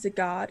accept that he's a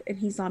god and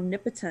he's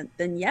omnipotent,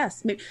 then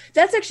yes. Maybe.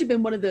 That's actually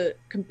been one of the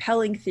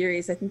compelling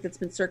theories I think that's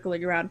been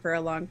circling around for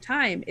a long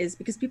time, is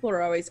because people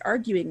are always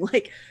arguing,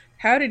 like,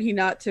 how did he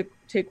not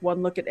take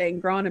one look at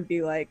Angron and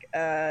be like,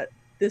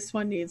 this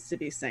one needs to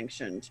be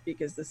sanctioned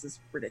because this is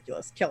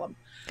ridiculous. Kill him.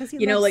 Because he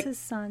loves his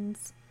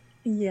sons.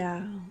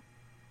 Yeah.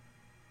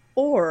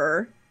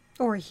 Or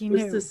he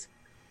knew.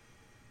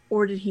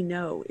 Or did he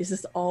know? Is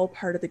this all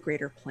part of the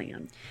greater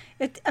plan?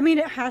 It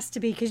has to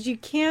be, because you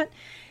can't,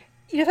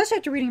 especially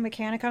after reading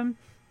Mechanicum,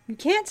 you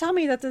can't tell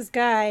me that this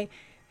guy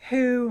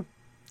who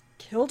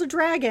killed a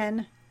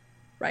dragon,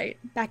 right,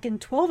 back in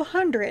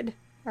 1200,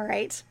 all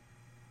right,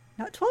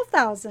 not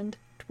 12,000,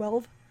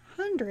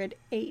 1200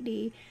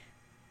 AD,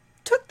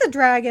 took the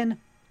dragon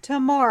to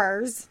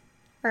Mars,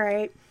 all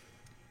right,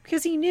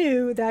 because he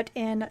knew that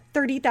in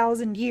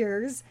 30,000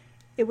 years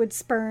it would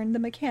spurn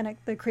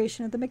the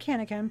creation of the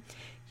Mechanicum.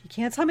 You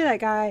can't tell me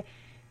that guy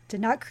did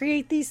not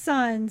create these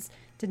suns,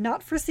 did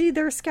not foresee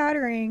their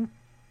scattering,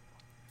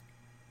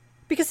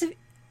 because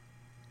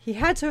he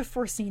had to have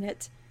foreseen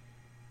it,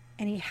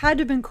 and he had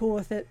to have been cool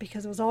with it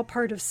because it was all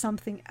part of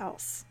something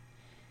else.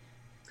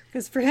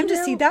 Because for him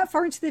to see that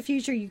far into the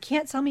future, you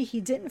can't tell me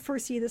he didn't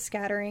foresee the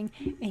scattering,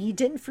 and he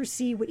didn't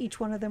foresee what each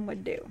one of them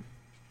would do.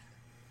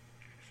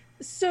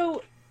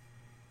 So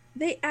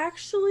they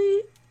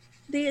address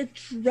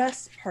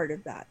part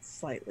of that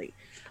slightly.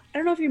 I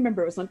don't know if you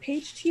remember, it was on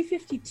page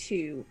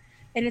 252,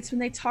 and it's when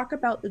they talk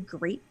about the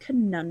great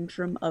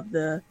conundrum of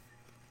the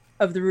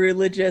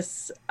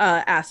religious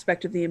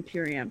aspect of the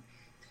Imperium,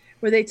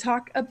 where they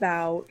talk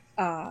about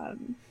the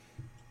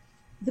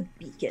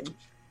beacon,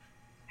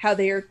 how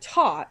they are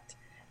taught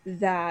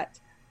that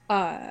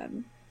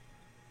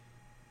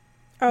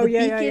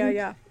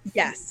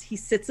yes, he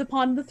sits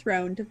upon the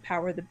throne to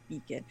power the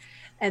beacon,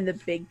 and the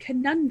big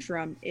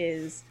conundrum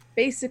is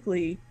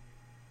basically,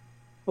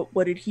 but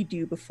what did he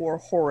do before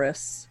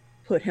Horus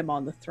put him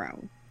on the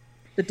throne,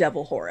 the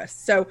devil Horus?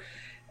 So,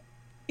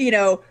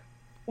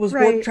 was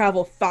warp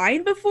travel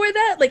fine before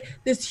that? Like,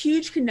 this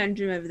huge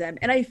conundrum of them.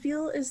 And I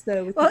feel as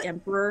though with the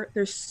Emperor,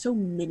 there's so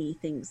many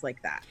things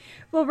like that.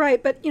 Well,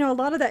 right. But, a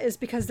lot of that is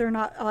because they're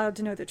not allowed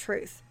to know the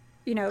truth,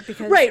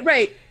 because...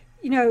 Right.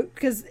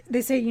 Because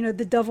they say,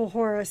 the devil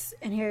Horus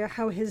and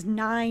how his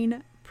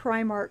 9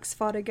 Primarchs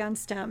fought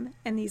against him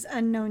and these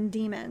unknown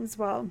demons.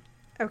 Well,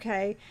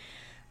 okay.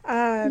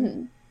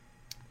 So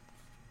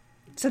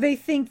they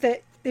think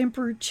that the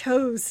Emperor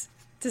chose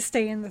to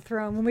stay in the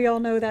throne, when we all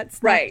know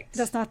that's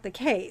not the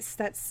case.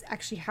 That's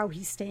actually how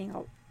he's staying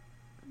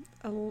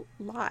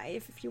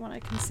alive, if you want to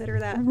consider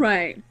that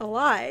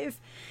alive.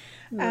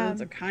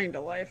 It's a kind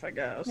of life, I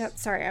guess. Yep,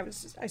 sorry,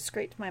 I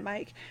scraped my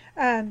mic.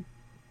 But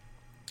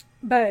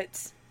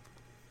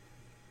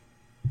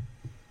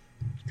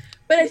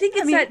I think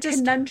it's that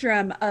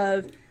conundrum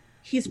of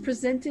he's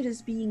presented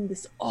as being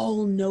this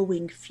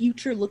all-knowing,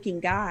 future-looking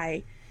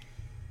guy,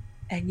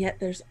 and yet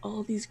there's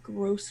all these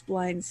gross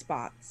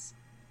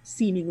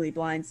seemingly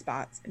blind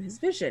spots in his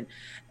vision.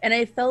 And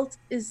I felt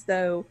as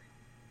though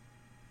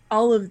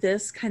all of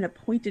this kind of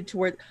pointed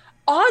toward,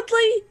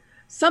 oddly,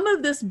 some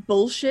of this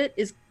bullshit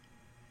is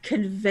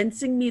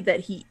convincing me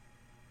that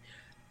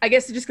I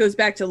guess it just goes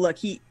back to, look,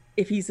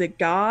 if he's a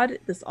god,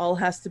 this all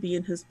has to be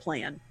in his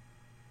plan.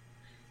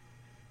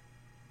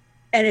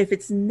 And if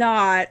it's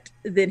not,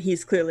 then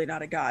he's clearly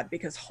not a god,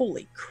 because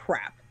holy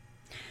crap.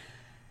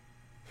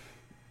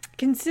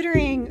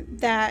 Considering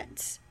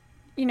that,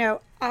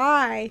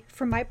 I,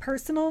 from my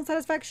personal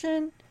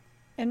satisfaction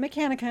and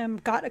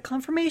Mechanicum, got a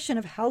confirmation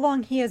of how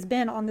long he has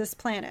been on this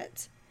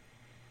planet.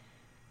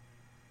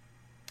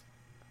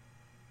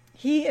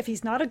 If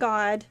he's not a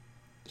god,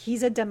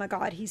 he's a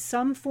demigod. He's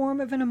some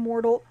form of an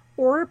immortal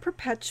or a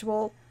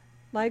perpetual,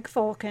 like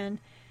Vulcan,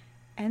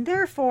 and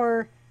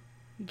therefore,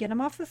 you get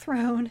him off the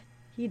throne,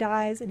 he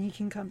dies, and he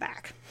can come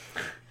back.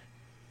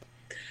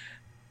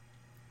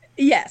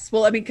 Yes,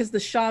 well, I mean, because the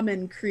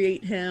shaman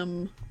create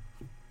him.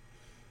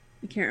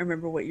 I can't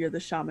remember what year the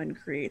shaman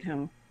create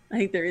him. I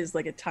think there is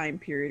like a time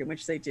period in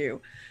which they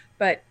do,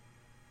 but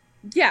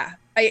yeah,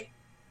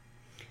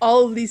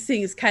 all of these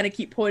things kind of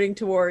keep pointing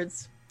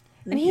towards.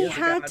 And he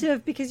had to,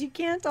 because you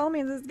can't tell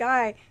me this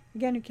guy,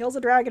 again, who kills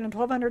a dragon in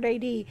 1200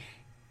 AD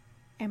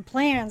and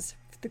plans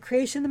the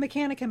creation of the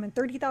Mechanicum in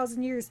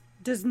 30,000 years,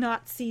 does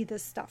not see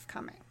this stuff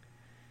coming.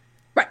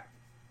 Right.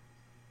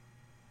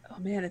 Oh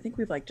man, I think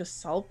we've just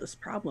solved this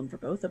problem for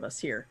both of us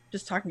here,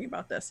 just talking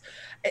about this.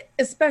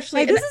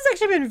 Especially... this has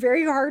actually been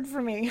very hard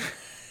for me.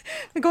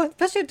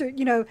 Especially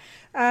after,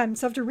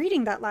 so after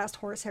reading that last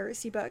Horus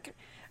Heresy book,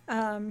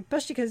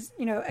 especially because,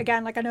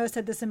 again, like I know I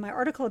said this in my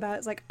article about it,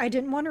 it's like, I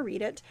didn't want to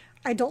read it.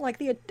 I don't like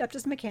the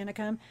Adeptus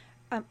Mechanicum.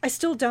 I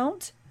still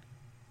don't,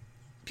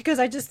 because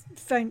I just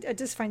find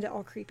it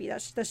all creepy.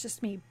 That's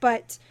just me.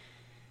 But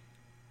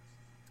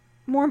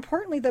more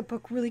importantly, the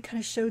book really kind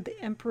of showed the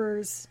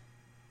Emperor's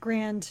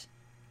grand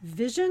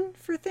vision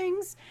for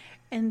things,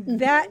 and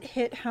that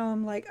hit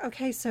home. Like,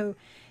 okay, so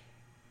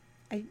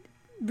I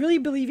really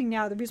believing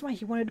now the reason why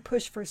he wanted to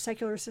push for a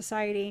secular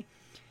society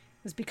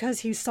was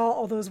because he saw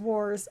all those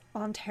wars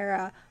on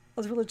Terra,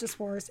 those religious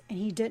wars, and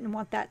he didn't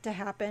want that to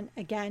happen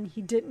again.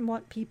 He didn't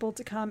want people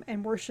to come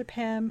and worship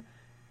him,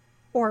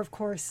 or of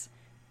course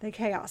the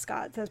Chaos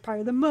Gods. That's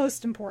probably the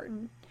most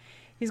important.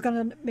 He's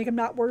going to make him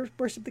not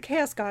worship the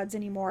Chaos Gods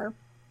anymore.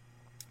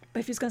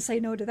 But if he's going to say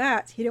no to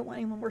that, he didn't want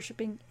anyone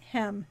worshiping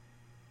him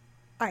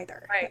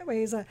either. Right. That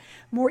way he's a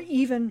more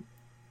even,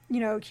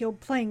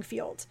 keeled playing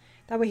field.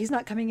 That way he's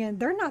not coming in,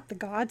 they're not the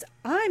gods,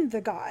 I'm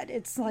the god.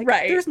 It's like,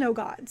 There's no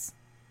gods.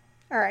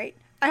 All right,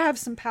 I have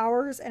some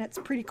powers and it's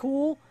pretty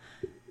cool,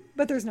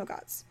 but there's no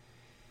gods.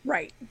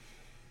 Right.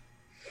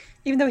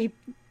 Even though he...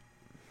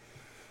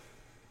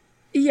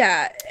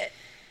 Yeah,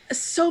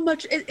 so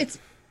much, it's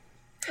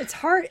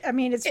hard. I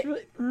mean, it's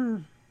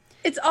really...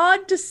 It's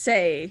odd to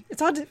say.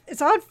 It's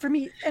odd for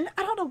me. And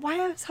I don't know why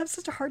I have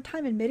such a hard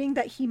time admitting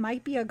that he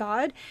might be a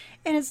god.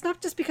 And it's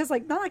not just because,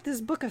 not like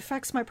this book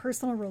affects my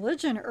personal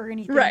religion or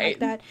anything like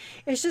that.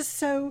 It's just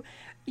so,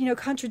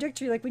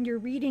 contradictory. Like when you're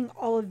reading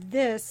all of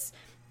this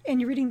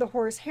and you're reading the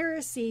Horus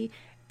Heresy,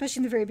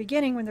 especially in the very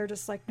beginning when they're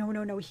just like, no,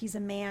 no, no, he's a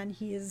man,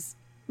 he is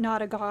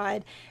not a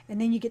god.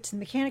 And then you get to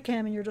the Mechanicum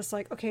and you're just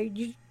like, okay,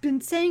 you've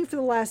been saying for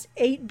the last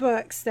 8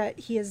 books that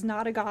he is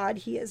not a god,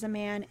 he is a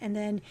man, and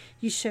then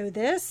you show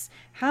this.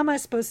 How am I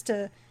supposed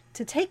to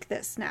take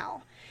this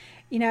now?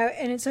 You know,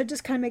 and so it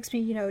just kind of makes me,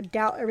 you know,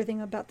 doubt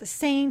everything about the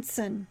saints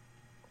and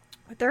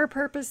what their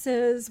purpose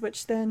is,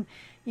 which then,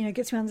 you know,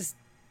 gets me on this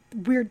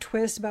weird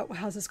twist about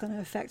how's this going to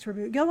affect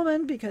Reboot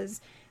Gilliman,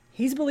 because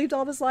he's believed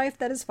all of his life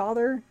that his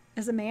father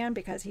is a man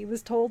because he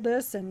was told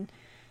this, and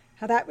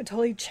how that would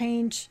totally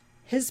change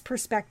his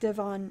perspective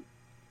on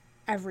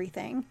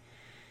everything.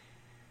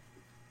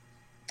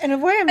 And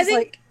in a way, I'm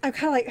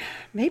kind of like,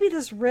 maybe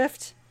this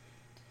rift,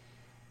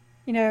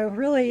 you know,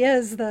 really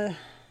is the,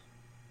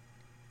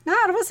 no,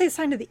 I don't want to say a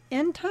sign of the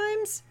end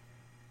times,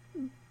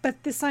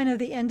 but the sign of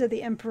the end of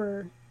the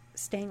Emperor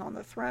staying on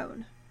the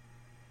throne.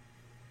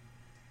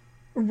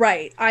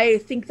 Right. I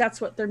think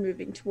that's what they're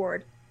moving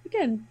toward.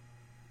 Again,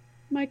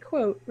 my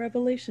quote,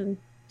 Revelation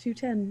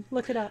 2:10.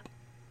 Look it up.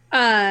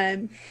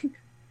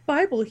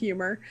 Bible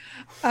humor.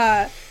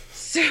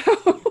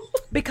 So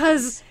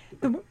because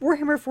the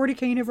Warhammer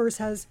 40K universe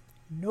has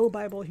no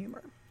Bible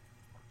humor.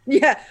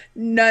 Yeah,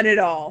 none at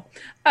all.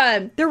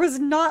 There was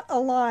not a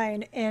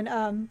line in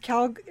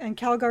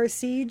Calgar's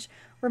Siege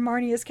where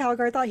Marneus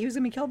Calgar thought he was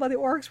going to be killed by the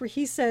orcs where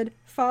he said,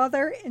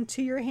 "Father,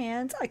 into your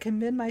hands I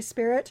commend my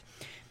spirit."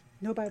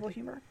 No Bible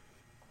humor.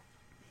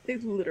 They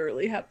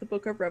literally have the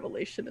book of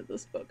Revelation in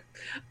this book.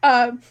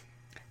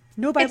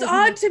 No Bible It's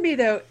humor. odd to me,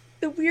 though.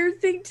 The weird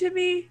thing to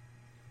me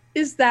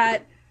is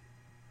that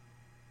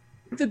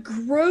the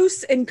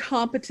gross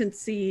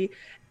incompetency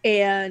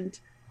and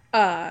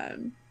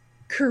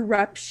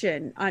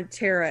corruption on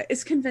Terra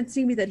is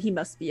convincing me that he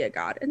must be a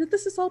god and that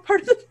this is all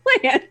part of the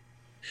plan.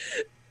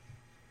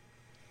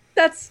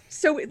 That's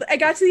so. I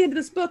got to the end of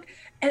this book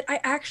and I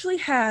actually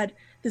had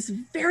this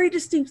very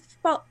distinct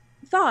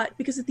thought,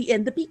 because at the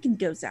end the beacon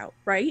goes out,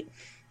 right?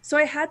 So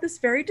I had this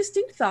very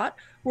distinct thought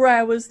where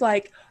I was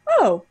like,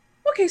 oh,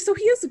 okay, so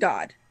he is a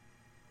god.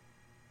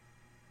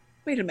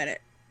 Wait a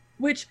minute.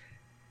 Which,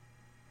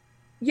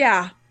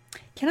 yeah.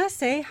 Can I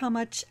say how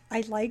much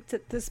I liked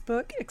that this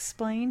book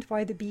explained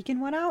why the beacon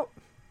went out?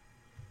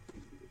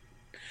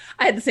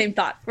 I had the same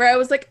thought where I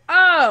was like,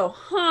 oh,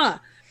 huh.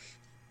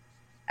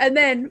 And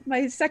then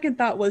my second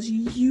thought was,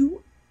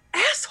 you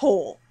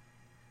asshole.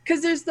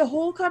 Because there's the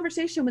whole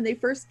conversation when they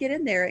first get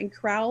in there and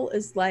Crowl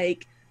is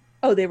like,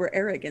 oh, they were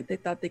arrogant. They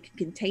thought they could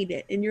contain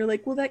it. And you're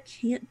like, well, that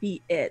can't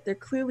be it. There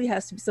clearly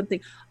has to be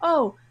something.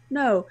 Oh,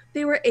 no,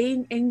 they were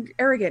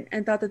arrogant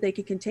and thought that they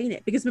could contain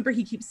it. Because remember,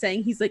 he keeps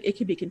saying, he's like, it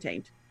can be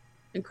contained.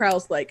 And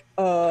Crowell's like,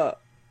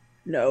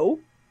 no,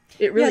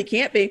 it really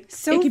can't be.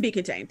 So it can be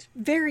contained.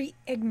 Very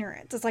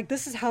ignorant. It's like,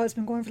 this is how it's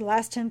been going for the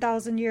last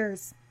 10,000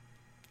 years.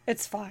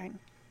 It's fine.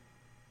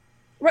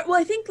 Right.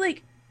 Well, I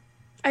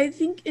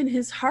think in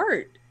his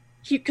heart,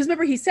 because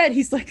remember he said,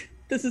 he's like,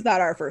 this is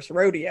not our first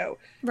rodeo.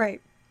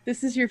 Right.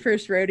 This is your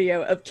first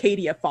rodeo of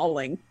Cadia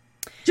falling.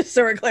 Just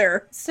so we're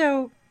clear.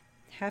 So,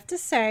 have to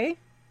say,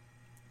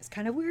 it's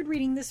kind of weird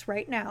reading this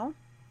right now,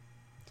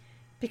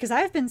 because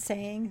I've been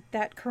saying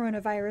that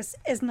coronavirus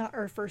is not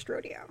our first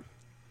rodeo.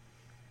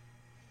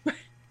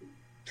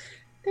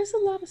 There's a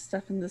lot of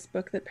stuff in this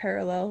book that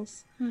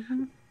parallels.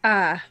 Mm-hmm.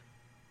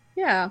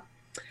 Yeah.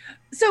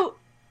 So,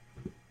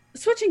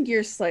 switching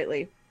gears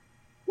slightly,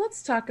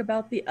 let's talk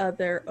about the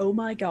other, oh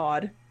my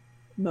god,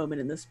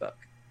 moment in this book.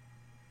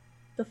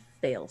 The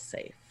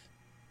failsafe.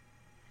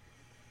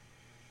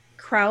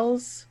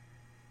 Crowell's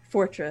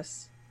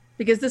fortress,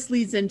 because this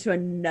leads into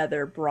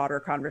another broader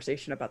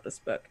conversation about this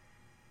book.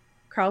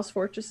 Crowell's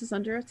fortress is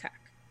under attack.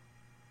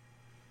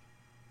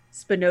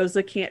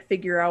 Spinoza can't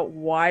figure out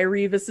why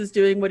Revis is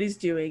doing what he's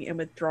doing and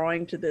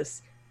withdrawing to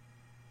this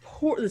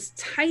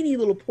tiny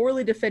little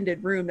poorly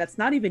defended room that's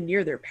not even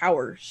near their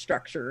power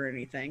structure or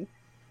anything.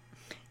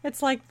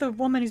 It's like the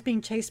woman who's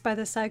being chased by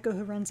the psycho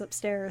who runs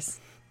upstairs.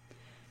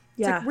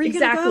 Yeah, like, where you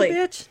exactly. Gonna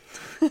go,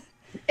 bitch?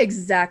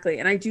 Exactly.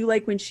 And I do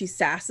like when she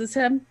sasses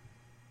him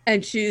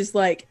and she's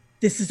like,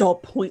 this is all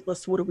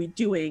pointless. What are we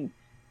doing?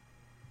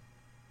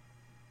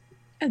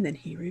 And then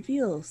he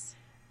reveals.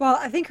 Well,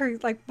 I think her,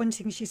 like, one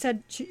thing she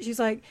said, she's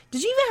like,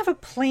 did you even have a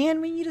plan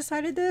when you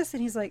decided this?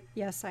 And he's like,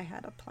 yes, I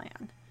had a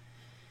plan.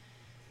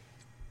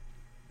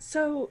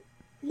 So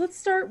let's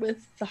start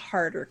with the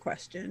harder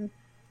question.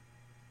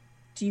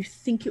 Do you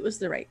think it was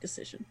the right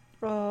decision?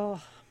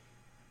 Oh,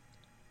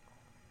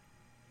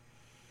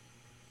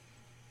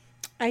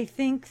 I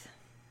think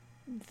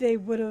they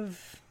would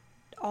have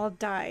all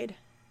died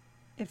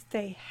if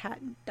they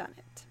hadn't done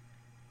it.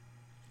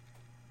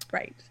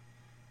 Right.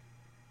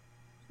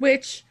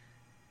 Which,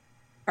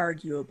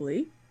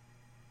 arguably,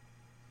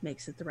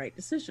 makes it the right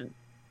decision.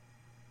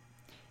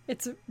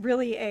 It's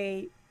really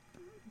a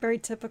very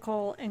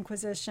typical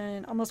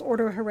Inquisition, almost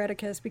Order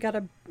Hereticus. We got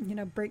to,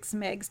 break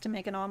some eggs to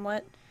make an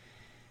omelet.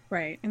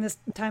 Right. And this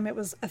time it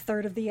was a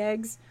third of the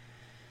eggs.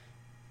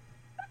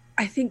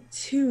 I think,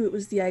 too, it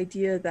was the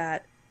idea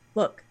that,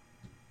 look,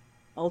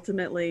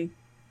 ultimately,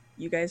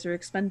 you guys are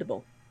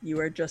expendable. You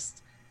are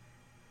just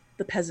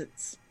the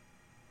peasants.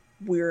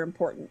 We're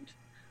important.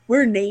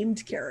 We're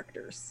named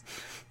characters.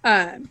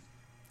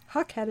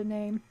 Huck had a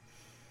name.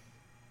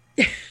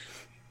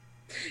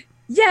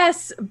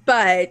 Yes,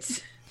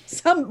 but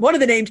one of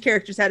the named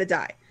characters had to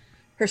die.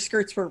 Her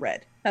skirts were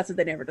red. That's what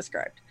they never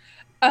described.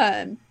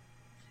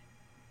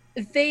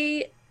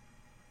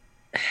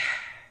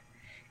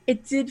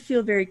 It did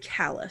feel very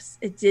callous.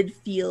 It did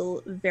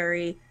feel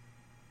very,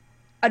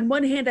 on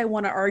one hand, I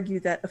want to argue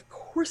that of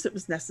course it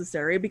was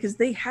necessary because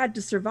they had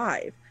to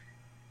survive.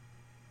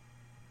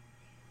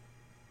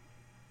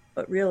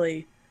 But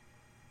really,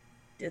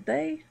 did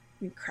they? I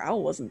mean,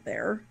 Crowell wasn't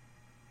there.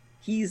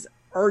 He's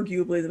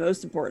arguably the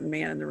most important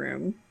man in the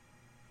room.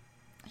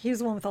 He was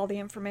the one with all the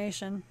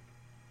information.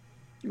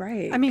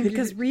 Right. I mean,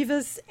 because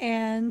Rivas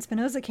and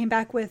Spinoza came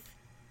back with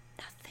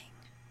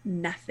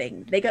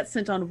nothing. They got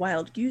sent on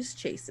wild goose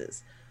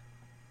chases.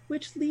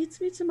 Which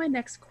leads me to my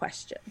next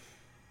question.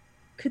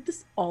 Could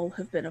this all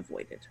have been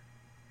avoided?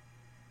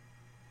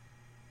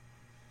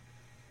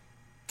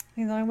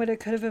 The only way it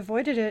could have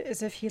avoided it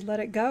is if he'd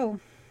let it go.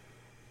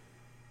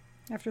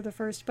 After the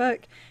first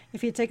book,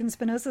 if he had taken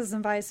Spinoza's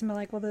advice and been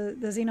like, well, the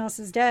Xenos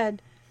is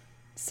dead,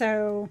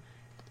 so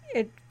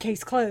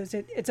case closed,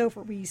 it's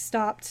over, we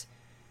stopped.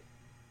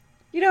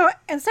 You know,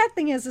 and sad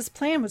thing is, this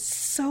plan was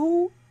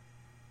so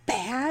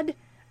bad,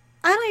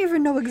 I don't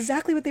even know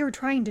exactly what they were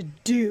trying to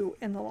do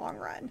in the long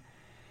run,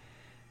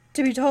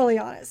 to be totally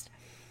honest.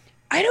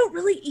 I don't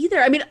really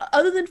either. I mean,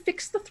 other than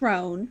fix the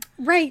throne.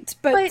 Right,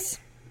 but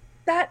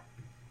that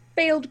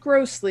failed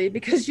grossly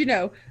because, you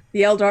know,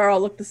 the Eldar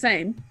all look the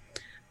same.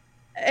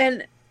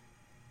 And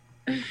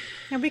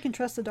we can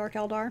trust the Dark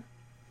Eldar.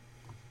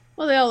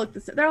 Well, they all look the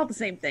same. They're all the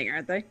same thing,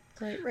 aren't they?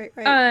 Right.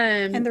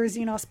 And they're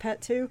Xenos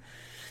pet too.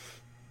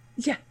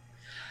 Yeah.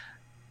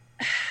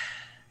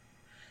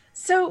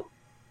 So,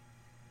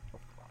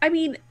 I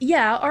mean,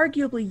 yeah,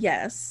 arguably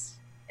yes.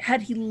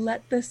 Had he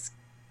let this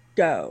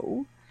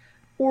go,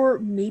 or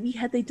maybe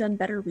had they done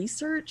better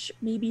research,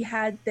 maybe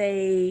had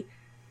they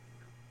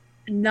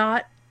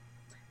not,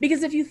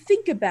 because if you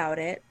think about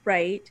it,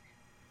 right,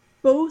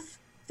 both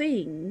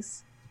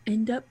things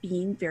end up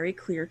being very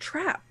clear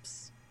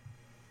traps.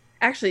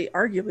 Actually,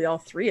 arguably all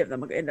three of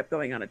them end up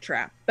going on a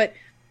trap. But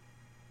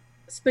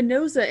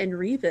Spinoza and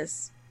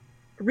Rivas,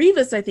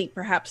 I think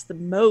perhaps the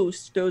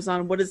most, goes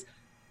on what is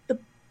the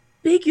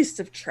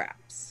biggest of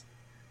traps,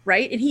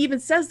 right? And he even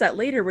says that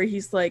later where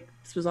he's like,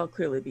 this was all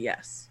clearly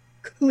BS.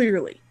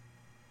 Clearly.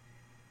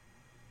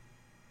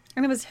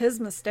 And it was his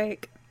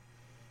mistake.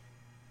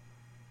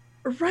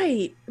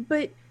 Right.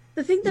 But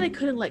the thing that I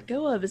couldn't let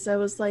go of is I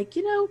was like,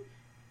 you know,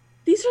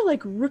 these are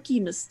like rookie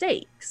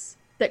mistakes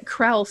that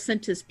Crowell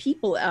sent his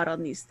people out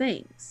on these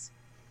things.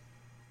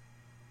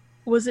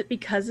 Was it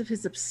because of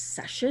his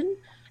obsession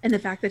and the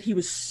fact that he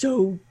was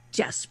so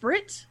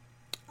desperate?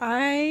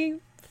 I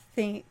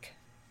think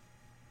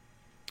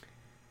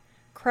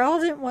Crowell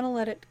didn't want to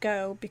let it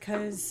go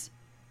because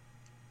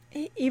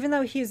even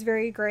though he's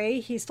very gray,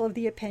 he's still of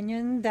the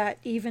opinion that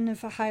even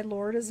if a High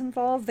Lord is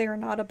involved, they are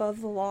not above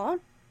the law.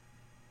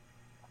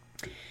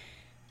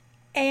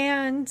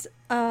 And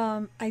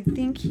I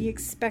think he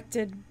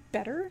expected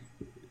better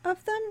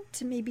of them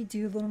to maybe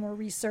do a little more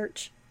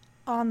research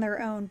on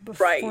their own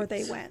before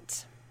they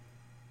went.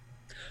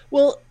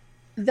 Well,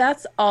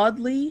 that's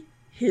oddly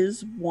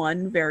his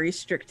one very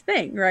strict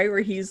thing, right? Where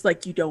he's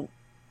like,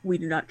 we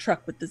do not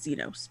truck with the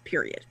Xenos,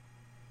 period.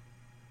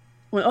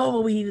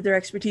 Well, we needed their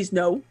expertise.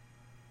 No,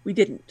 we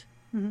didn't.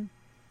 Mm-hmm.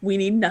 We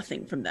need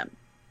nothing from them,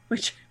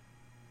 which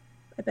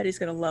I bet he's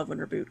going to love when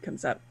Reboot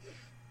comes up.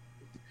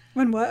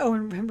 When what? Oh,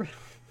 remember.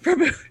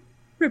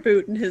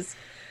 Reboot and his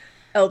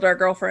Eldar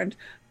girlfriend.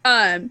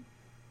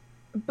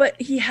 But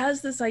he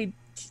has this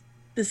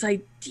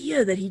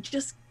idea that he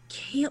just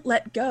can't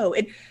let go.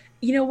 And,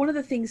 you know, one of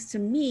the things to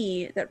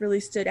me that really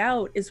stood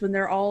out is when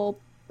they're all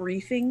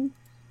briefing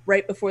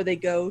right before they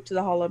go to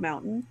the Hollow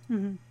Mountain.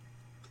 Mm-hmm.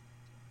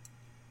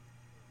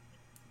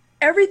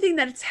 Everything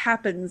that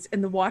happens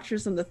in the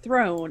Watchers on the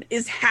Throne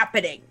is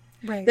happening.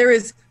 Right. There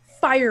is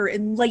fire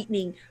and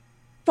lightning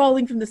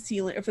falling from the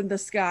ceiling, or from the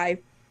sky,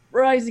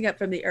 rising up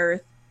from the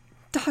earth.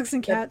 Dogs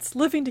and cats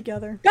living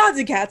together. Dogs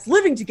and cats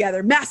living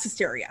together. Mass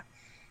hysteria.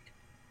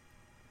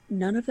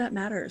 None of that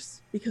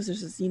matters because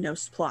there's a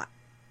Xenos plot.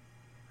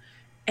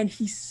 And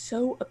he's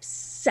so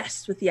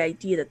obsessed with the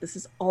idea that this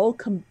is all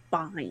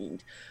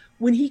combined.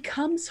 When he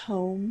comes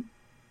home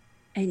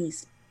and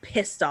he's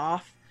pissed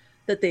off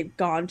that they've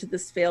gone to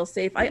this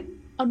failsafe,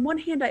 on one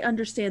hand, I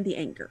understand the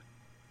anger.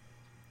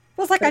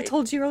 Well, it's like I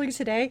told you earlier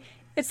today,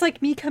 it's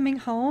like me coming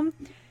home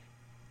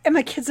and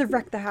my kids have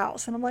wrecked the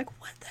house. And I'm like,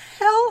 what the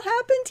hell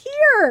happened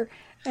here?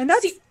 And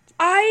that's... See,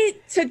 I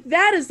took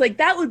that as like,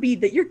 that would be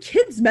that your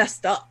kids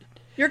messed up.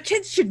 Your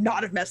kids should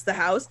not have messed the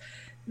house.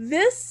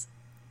 This,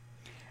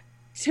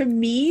 to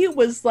me,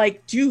 was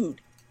like,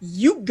 dude,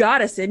 you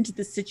got us into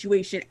this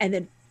situation and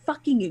then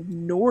fucking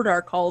ignored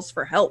our calls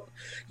for help.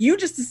 You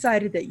just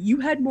decided that you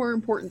had more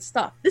important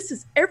stuff. This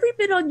is every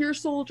bit on your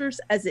soldiers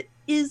as it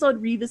is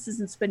on Rivas's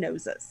and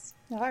Spinoza's.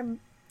 I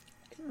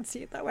didn't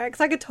see it that way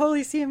because I could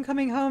totally see him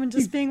coming home and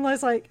just being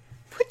like,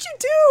 What'd you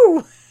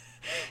do?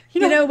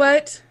 You know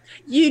what?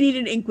 You need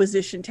an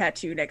Inquisition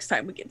tattoo next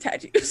time we get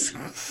tattoos.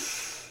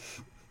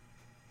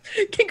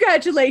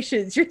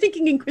 Congratulations. You're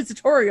thinking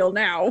inquisitorial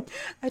now.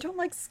 I don't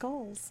like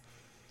skulls.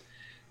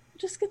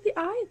 Just get the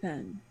eye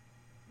then.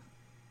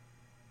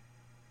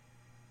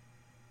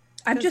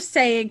 I'm just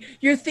saying,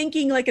 you're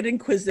thinking like an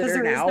inquisitor now.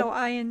 Because there is no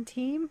eye in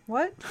team?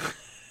 What?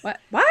 What?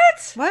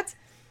 What? What?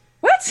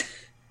 What?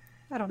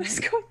 I don't know.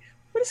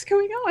 What is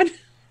going on?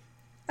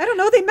 I don't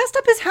know. They messed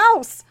up his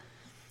house.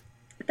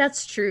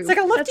 That's true. It's like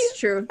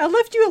true. I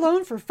left you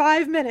alone for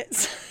 5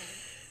 minutes.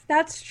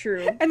 That's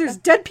true. And there's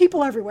dead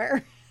people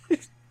everywhere.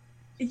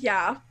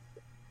 Yeah.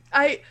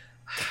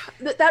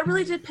 That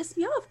really did piss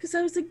me off because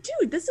I was like,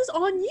 dude, this is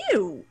on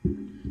you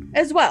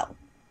as well.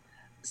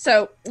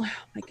 So, oh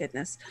my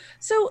goodness.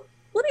 So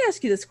let me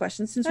ask you this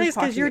question since we're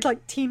talking. Because you're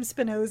like Team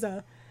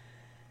Spinoza.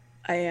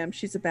 I am.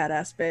 She's a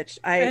badass bitch.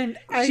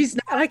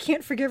 I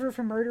can't forgive her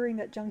for murdering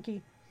that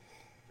junkie.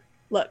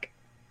 Look,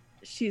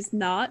 she's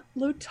not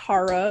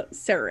Lotara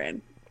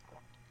Saren.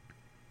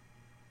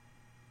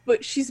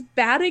 But she's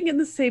batting in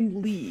the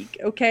same league,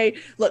 okay?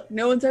 Look,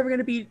 no one's ever going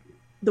to be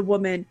the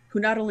woman who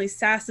not only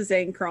sasses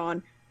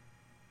Ankron,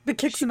 but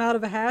kicks him out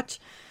of a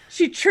hatch.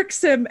 She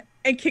tricks him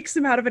and kicks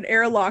him out of an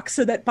airlock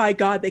so that, by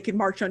God, they can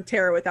march on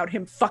Terra without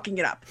him fucking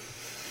it up.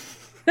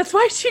 That's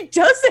why she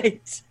does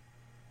it.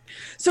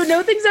 So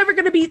nothing's ever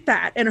going to beat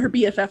that, and her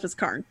BFF is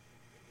Karn.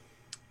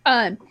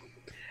 But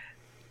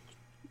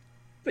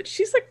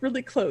she's like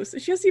really close.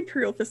 She has the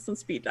Imperial Fist on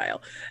speed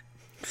dial.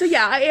 So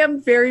yeah, I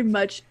am very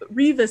much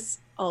Revis.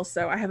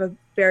 Also, I have a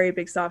very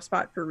big soft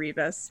spot for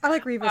Revis. I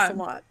like Revis a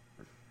lot.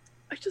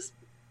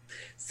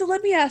 So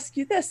let me ask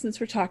you this, since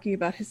we're talking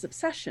about his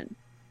obsession.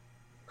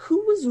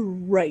 Who was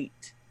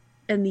right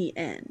in the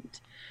end?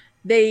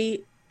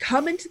 They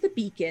come into the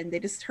beacon. They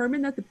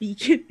determine that the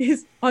beacon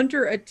is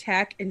under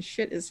attack and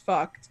shit is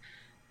fucked.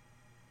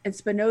 And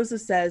Spinoza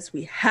says,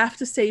 we have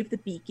to save the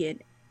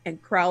beacon.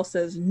 And Krall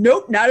says,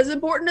 nope, not as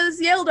important as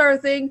the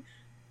Eldar thing.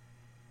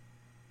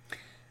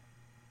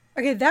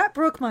 Okay, that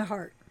broke my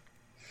heart.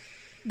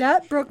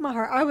 That broke my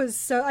heart. I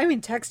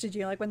texted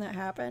you like when that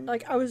happened.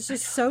 Like, I was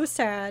just so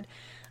sad.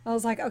 I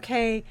was like,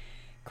 okay,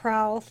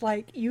 Krall,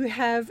 like, you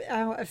have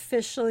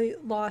officially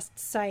lost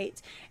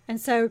sight.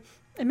 And so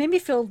it made me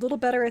feel a little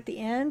better at the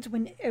end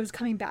when it was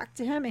coming back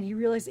to him and he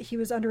realized that he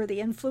was under the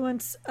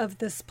influence of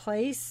this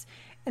place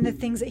and the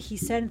things that he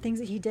said and things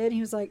that he did. And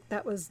he was like,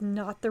 that was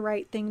not the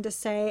right thing to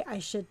say. I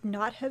should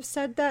not have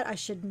said that. I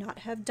should not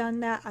have done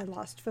that. I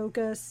lost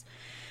focus.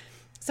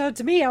 So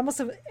to me, almost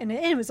in the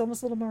end, it was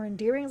almost a little more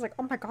endearing. It was like,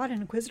 oh my God, an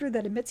Inquisitor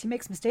that admits he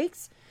makes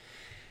mistakes?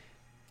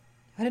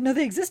 I didn't know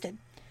they existed.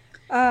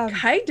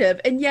 Kind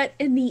of. And yet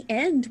in the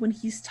end, when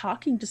he's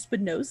talking to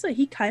Spinoza,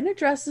 he kind of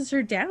dresses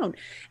her down.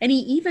 And he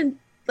even,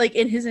 like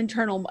in his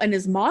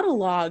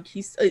monologue,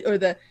 or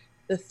the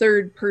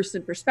third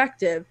person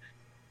perspective,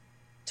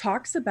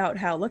 talks about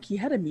how, look, he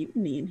had a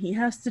mutiny and he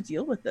has to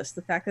deal with this.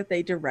 The fact that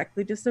they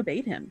directly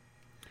disobeyed him.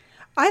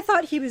 I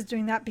thought he was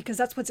doing that because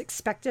that's what's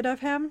expected of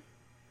him.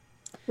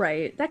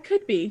 Right. That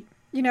could be.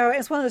 You know,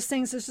 it's one of those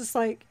things that's just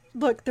like,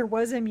 look, there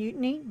was a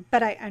mutiny,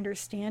 but I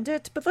understand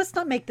it. But let's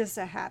not make this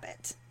a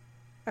habit.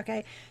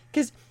 Okay?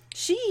 Because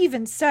she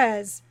even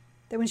says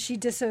that when she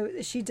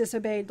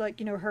disobeyed, like,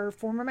 you know, her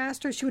former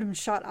master, she would have been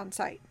shot on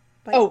sight.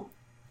 Like,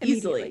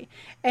 easily.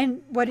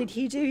 And what did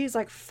he do? He's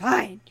like,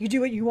 fine, you do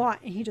what you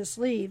want. And he just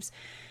leaves.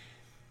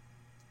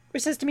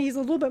 Which says to me he's a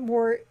little bit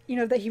more, you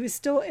know, that he was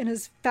still in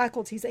his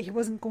faculties, that he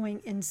wasn't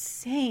going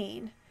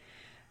insane.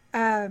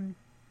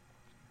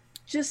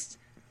 Just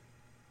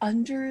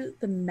under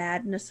the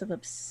madness of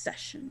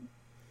obsession.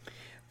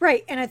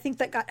 Right. And I think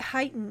that got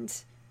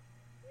heightened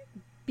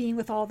being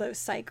with all those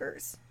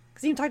psychers.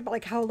 Because he even talked about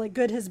like how like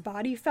good his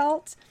body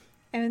felt.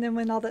 And then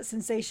when all that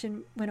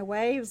sensation went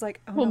away, it was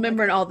like, oh, well,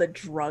 remember all the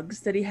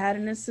drugs that he had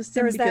in his system?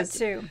 There was that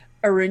too.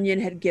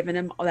 Arunian had given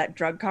him all that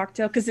drug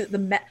cocktail. Because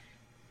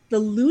the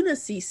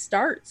lunacy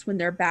starts when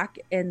they're back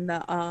in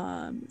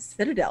the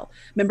Citadel.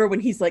 Remember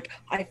when he's like,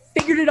 I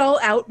figured it all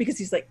out, because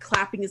he's like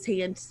clapping his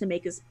hands to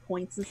make his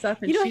points and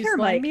stuff. And you know she's what he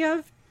reminded me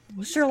of?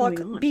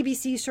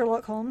 BBC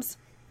Sherlock Holmes.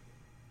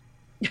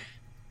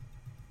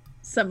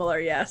 Similar,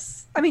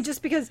 yes. I mean,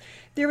 just because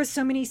there was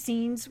so many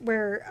scenes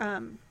where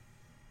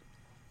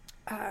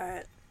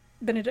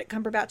Benedict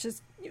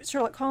Cumberbatch's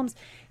Sherlock Holmes,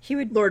 he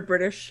would... Lord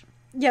British.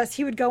 Yes,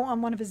 he would go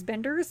on one of his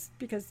benders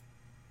because,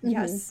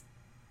 yes,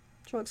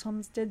 Sherlock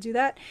Holmes did do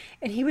that.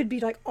 And he would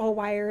be like all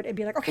wired and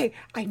be like, okay,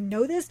 I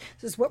know this.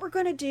 This is what we're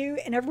going to do.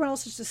 And everyone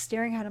else is just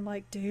staring at him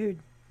like, dude,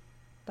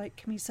 like,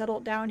 can we settle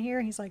it down here?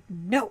 And he's like,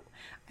 no,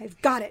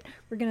 I've got it.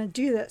 We're going to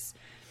do this.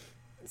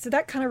 So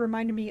that kind of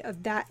reminded me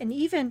of that. And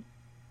even,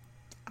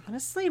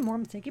 honestly, the more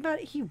I'm thinking about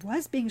it, he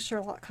was being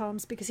Sherlock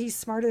Holmes because he's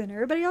smarter than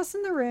everybody else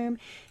in the room.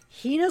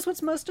 He knows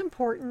what's most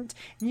important.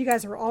 And you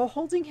guys are all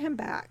holding him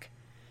back.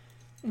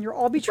 And you're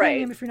all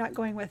betraying him if you're not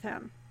going with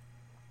him.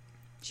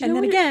 And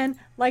then again,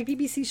 like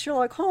BBC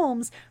Sherlock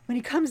Holmes, when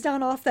he comes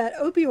down off that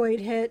opium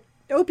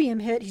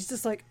hit, he's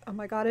just like, oh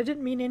my God, I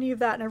didn't mean any of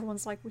that. And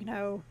everyone's like,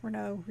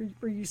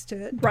 we're used to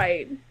it.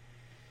 Right.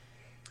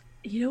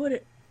 You know what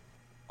it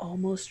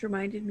almost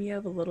reminded me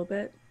of a little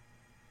bit?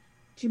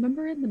 Do you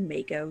remember in the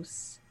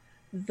Magos,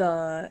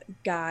 the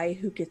guy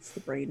who gets the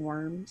brain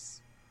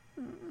worms?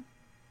 Mm,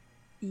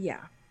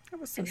 Yeah. that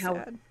was so And how,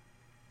 sad.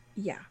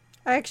 yeah.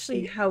 I And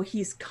actually, how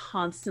he's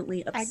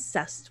constantly I,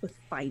 obsessed with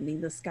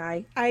finding this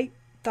guy. I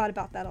thought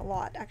about that a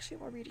lot actually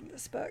while reading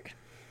this book.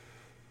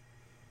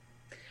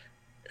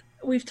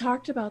 We've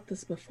talked about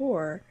this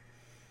before.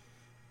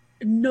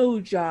 No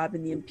job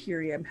in the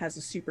Imperium has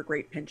a super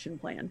great pension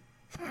plan.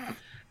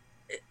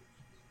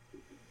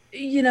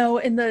 You know,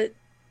 in the,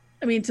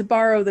 I mean, to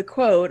borrow the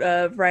quote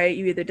of, right,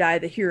 you either die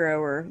the hero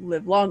or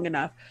live long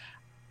enough,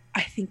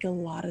 I think a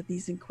lot of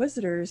these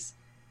Inquisitors,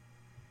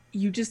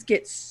 you just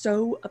get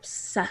so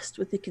obsessed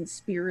with the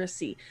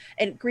conspiracy.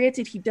 And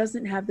granted, he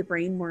doesn't have the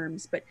brain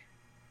worms, but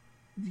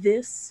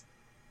this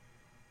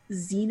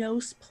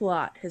Xenos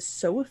plot has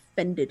so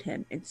offended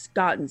him and it's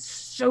gotten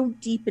so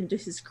deep into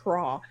his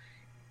craw,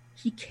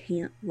 he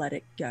can't let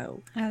it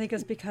go. I think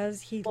it's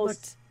because he Most,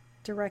 looked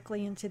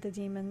directly into the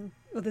demon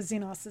or the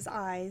Xenos'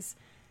 eyes,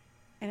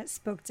 and it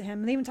spoke to him.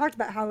 And they even talked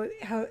about how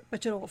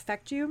much it'll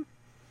affect you.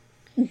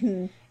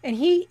 mm-hmm, And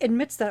he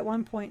admits that at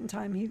one point in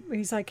time.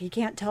 He's like, he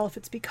can't tell if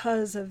it's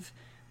because of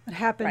what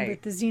happened right,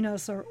 with the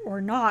Xenos or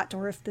not,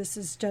 or if this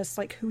is just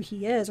like who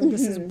he is, or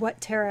this is mm-hmm,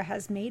 what Terra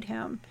has made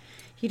him.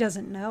 He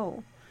doesn't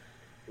know.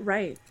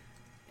 right.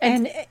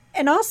 And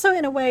And also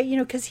in a way,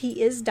 because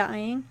he is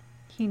dying,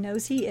 he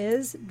knows he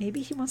is.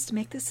 Maybe he wants to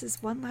make this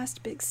his one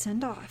last big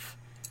send off,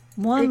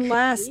 it one could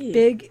last be,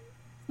 big,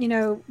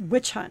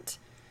 witch hunt.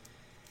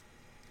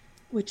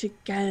 which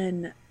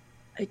again,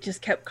 I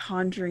just kept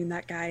conjuring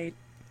that guy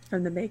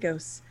from the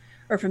Magos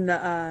or from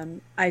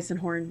the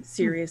Eisenhorn Hmm.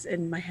 series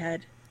in my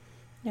head.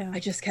 Yeah. I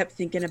just kept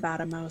thinking about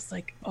him. I was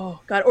like,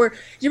 oh God. Or do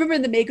you remember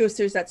in the Magos,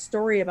 there's that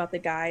story about the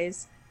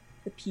guys,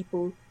 the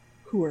people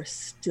who are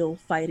still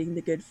fighting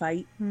the good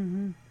fight?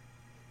 Mm-hmm.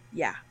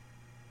 Yeah,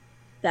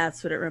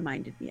 that's what it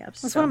reminded me of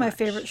It's one so of my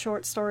favorite much.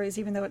 short stories,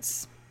 even though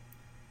it's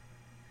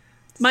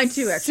Mine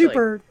too, actually.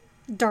 super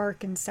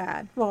dark and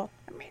sad. Well,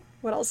 I mean,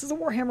 what else is a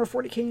Warhammer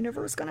 40k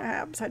universe going to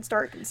have besides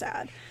dark and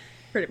sad?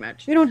 Pretty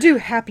much. We don't do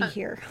happy Uh,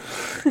 here.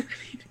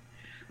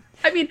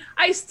 I mean,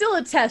 I still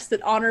attest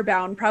that Honor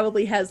Bound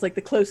probably has like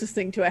the closest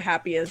thing to a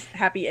happy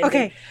ending.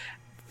 Okay,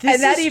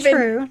 And this is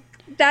true.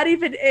 that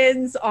even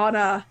ends on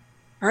a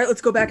all right,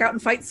 let's go back out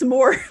and fight some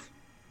more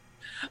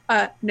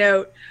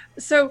note.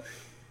 So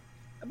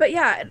but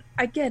yeah,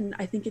 again,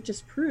 I think it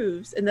just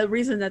proves, and the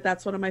reason that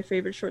that's one of my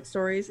favorite short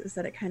stories is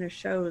that it kind of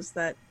shows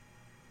that,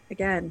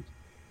 again,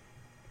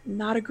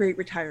 not a great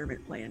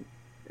retirement plan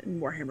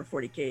in Warhammer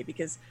 40k,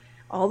 because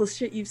all the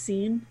shit you've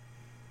seen,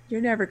 you're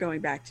never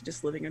going back to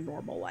just living a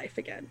normal life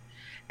again.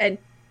 And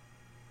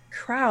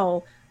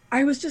Crowl,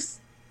 I was just,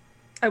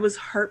 I was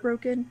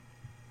heartbroken.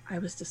 I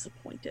was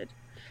disappointed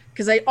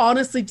because I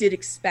honestly did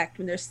expect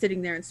when they're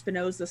sitting there and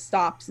Spinoza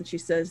stops and she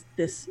says,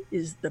 "This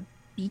is the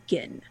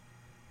beacon."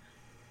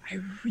 I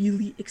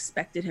really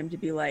expected him to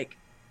be like,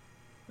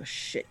 "Oh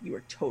shit, you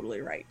were totally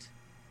right."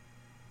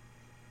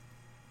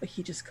 But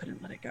he just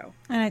couldn't let it go.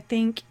 And I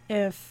think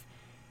if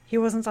he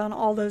wasn't on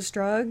all those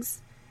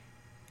drugs,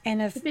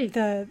 and if Could be.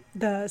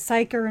 the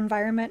psycho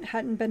environment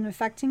hadn't been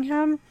affecting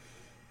him,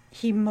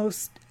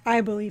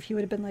 I believe he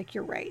would have been like,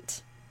 "You're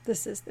right.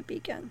 This is the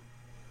beacon."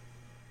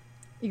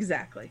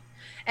 Exactly.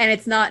 And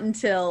it's not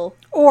until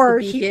the Or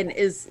beacon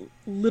is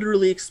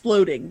literally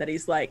exploding that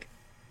he's like,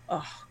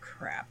 "Oh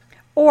crap."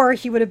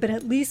 he would have been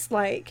at least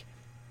like,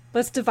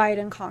 "Let's divide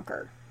and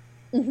conquer."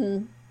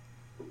 Mm-hmm.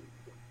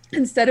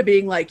 Instead of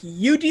being like,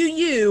 "You do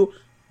you,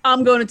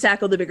 I'm going to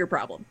tackle the bigger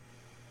problem."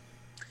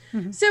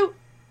 Mm-hmm. So,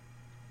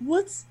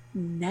 what's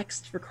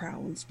next for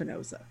Crowl and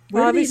Spinoza?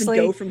 Well, Where do they even obviously,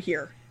 go from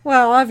here?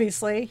 well,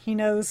 obviously, he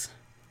knows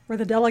where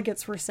the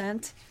delegates were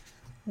sent.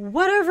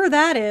 Whatever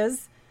that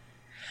is.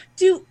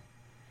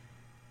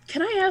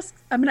 Can I ask?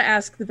 I'm going to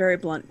ask the very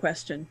blunt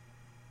question.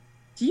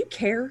 Do you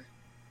care?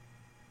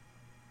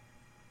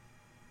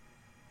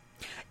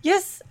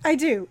 Yes, I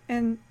do.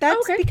 And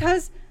that's Okay.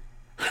 because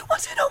I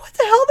want to know what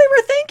the hell they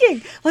were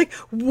thinking. Like,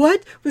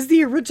 what was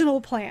the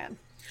original plan?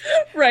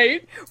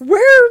 Right.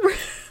 Where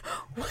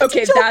what Okay,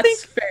 did y'all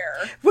that's think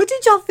fair. what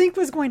did y'all think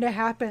was going to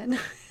happen?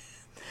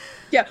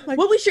 Yeah. Like-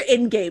 What was your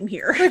end game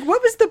here? Like,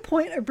 what was the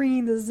point of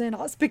bringing the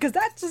Xenos? Because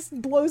that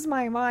just blows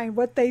my mind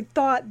what they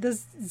thought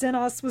this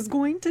Xenos was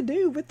going to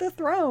do with the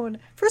throne.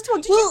 First of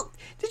all,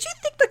 did you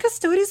think the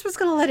Custodes was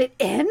going to let it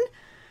in?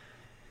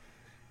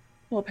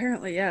 Well,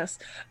 apparently, yes.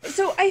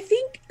 So I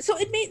think so.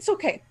 It makes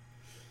okay.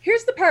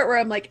 Here's the part where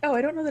I'm like, oh,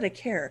 I don't know that I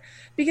care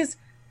because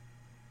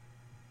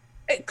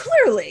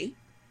clearly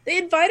they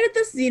invited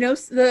the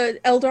Xenos, the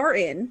Eldar,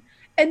 in,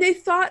 and they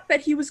thought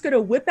that he was going to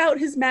whip out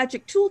his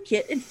magic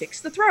toolkit and fix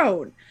the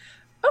throne.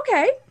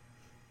 Okay,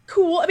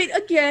 cool. I mean,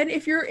 again,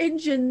 if your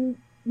engine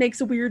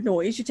makes a weird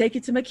noise, you take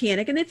it to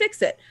mechanic and they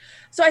fix it.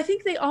 So I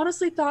think they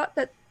honestly thought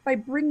that by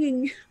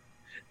bringing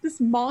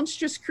this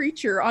monstrous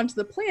creature onto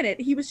the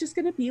planet, he was just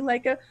going to be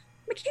like a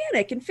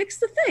mechanic and fix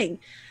the thing.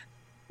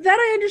 That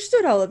I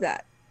understood all of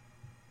that.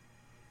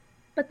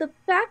 But the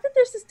fact that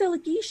there's this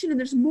delegation and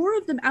there's more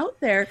of them out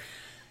there,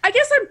 I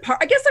guess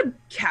I'm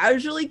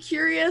casually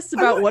curious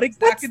about what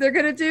exactly they're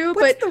gonna do.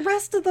 What's But the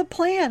rest of the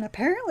plan?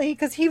 Apparently,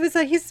 because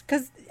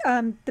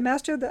the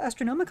master of the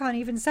Astronomicon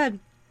even said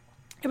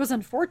it was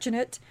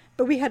unfortunate,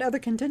 but we had other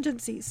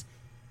contingencies.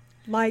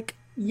 Like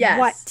yes,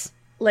 what?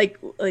 like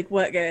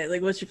what, guys?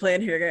 Like, what's your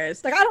plan here,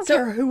 guys? Like I don't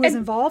care who was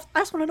involved. I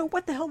just want to know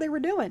what the hell they were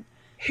doing.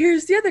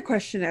 Here's the other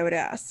question I would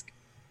ask: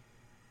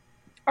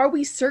 are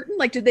we certain?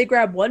 Like, did they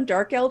grab one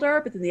Dark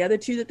Eldar, but then the other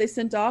two that they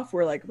sent off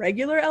were like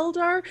regular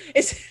Eldar?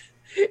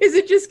 Is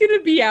it just going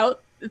to be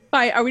out?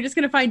 Are we just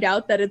going to find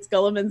out that it's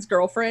Gulliman's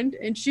girlfriend,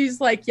 and she's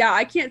like, "Yeah,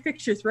 I can't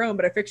fix your throne,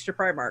 but I fixed your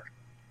Primarch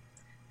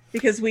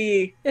because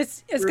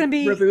it's going to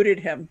be rebooted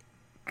him."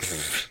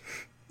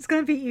 It's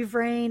going to be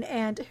Yvraine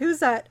and who's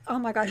that? Oh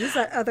my god, who's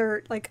that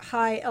other like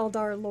high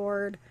Eldar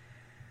lord?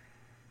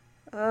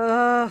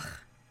 Ugh,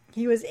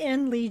 he was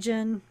in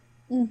Legion.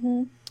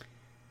 Mm-hmm.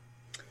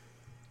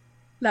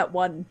 That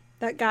one.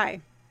 That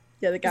guy.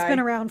 Yeah, the guy. He's been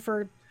around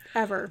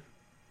forever.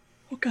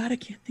 Oh god, I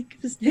can't think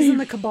of his name. He's in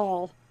the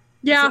Cabal.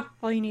 Yeah. That's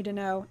all you need to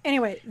know.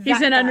 Anyway,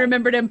 he's in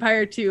Unremembered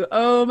Empire too.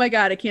 Oh my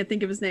god, I can't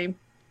think of his name.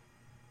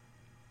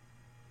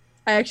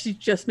 I actually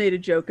just made a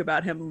joke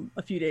about him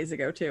a few days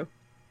ago too.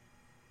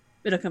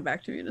 It'll come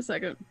back to me in a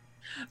second.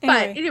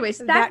 But anyways,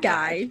 that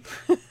guy.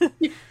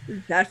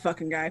 That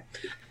fucking guy.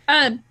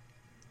 I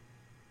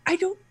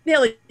don't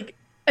feel like,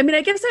 I mean,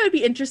 I guess I would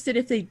be interested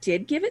if they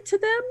did give it to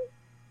them.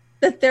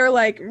 That they're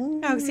like,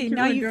 oh, see,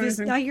 now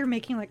you're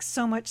making like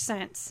so much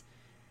sense.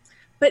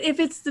 But if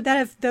it's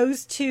that if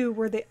those two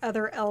were the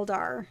other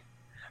Eldar,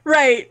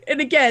 right? And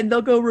again,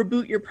 they'll go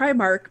reboot your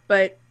Primarch,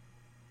 but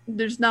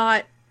there's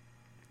not.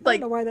 I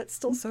don't know why that's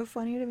still so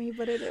funny to me,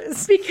 but it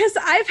is. Because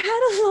I've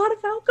had a lot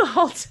of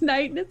alcohol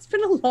tonight, and it's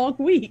been a long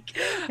week.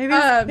 Maybe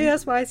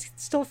that's why I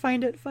still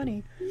find it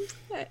funny.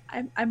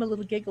 I'm a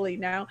little giggly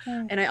now,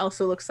 and I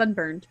also look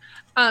sunburned.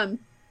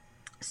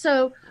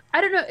 So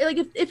I don't know. Like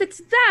if it's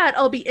that,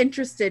 I'll be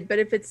interested. But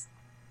if it's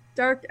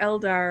Dark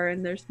Eldar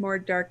and there's more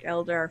Dark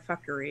Eldar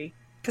fuckery,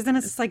 because then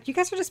it's like you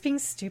guys are just being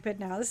stupid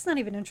now. This is not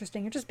even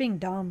interesting. You're just being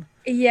dumb.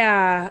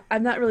 Yeah,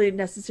 I'm not really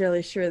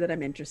necessarily sure that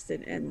I'm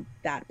interested in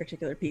that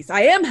particular piece.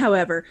 I am,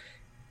 however,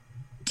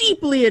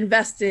 deeply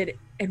invested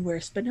in where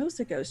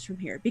Spinoza goes from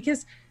here,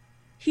 because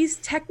he's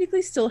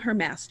technically still her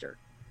master.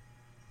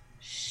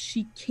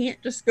 She can't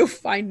just go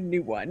find a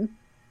new one.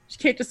 She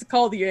can't just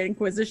call the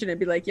Inquisition and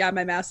be like, yeah,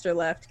 my master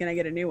left. Can I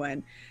get a new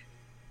one?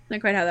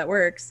 Not quite how that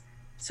works.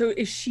 So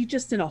is she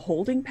just in a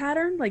holding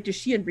pattern? Like, does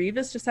she and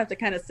Revis just have to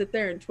kind of sit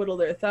there and twiddle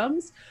their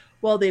thumbs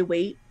while they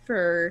wait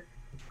for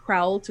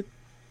Crowl to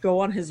go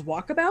on his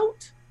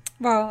walkabout?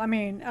 Well, I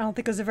mean, I don't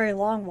think it was a very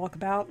long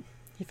walkabout.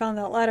 He found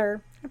that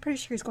letter. I'm pretty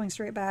sure he's going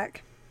straight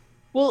back.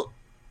 Well,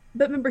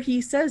 but remember, he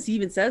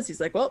even says, he's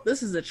like, well,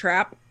 this is a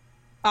trap.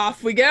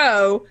 Off we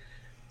go.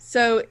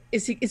 So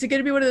is it going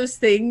to be one of those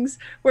things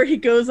where he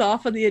goes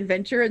off on the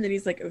adventure and then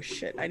he's like, oh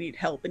shit, I need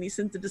help. And he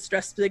sends a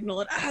distress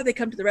signal and they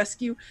come to the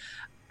rescue.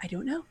 I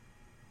don't know.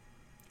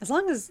 As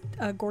long as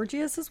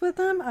Gorgias is with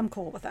them, I'm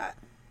cool with that.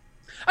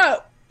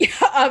 Oh, yeah,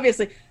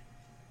 obviously.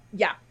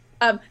 Yeah.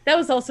 That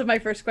was also my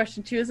first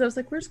question too, is I was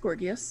like, where's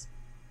Gorgias?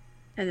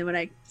 And then when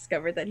I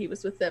discovered that he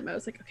was with them, I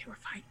was like, okay, we're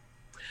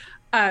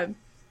fine.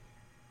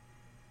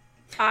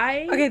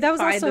 That was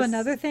also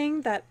another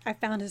thing that I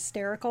found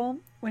hysterical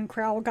when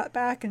Crowl got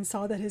back and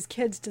saw that his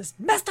kids just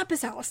messed up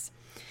his house.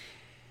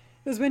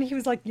 It was when he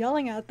was like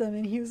yelling at them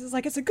and he was just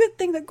like, it's a good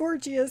thing that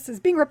Gorgias is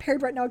being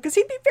repaired right now because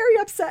he'd be very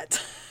upset.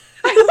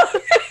 I love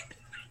it.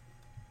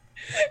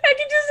 I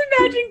can just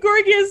imagine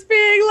Gorgias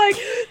being like,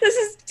 this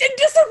is in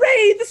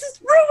disarray, this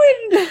is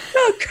ruined,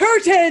 the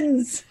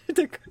curtains.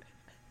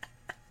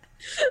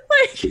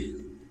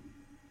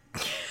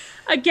 Like,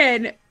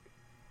 again,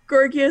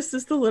 Gorgias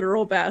is the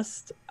literal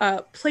best.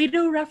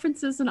 Plato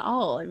references and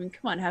all. I mean,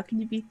 come on, how can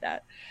you beat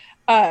that?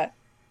 I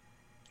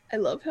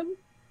love him.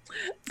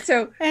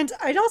 So, and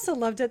I also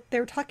loved it. They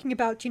were talking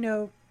about,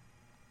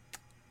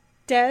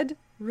 dead,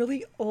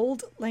 really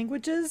old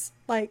languages.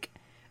 Like,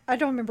 I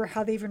don't remember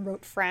how they even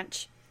wrote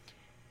French.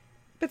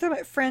 But they're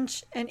about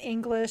French and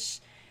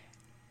English.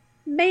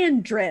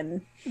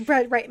 Mandarin.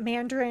 Right,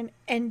 Mandarin.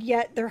 And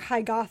yet their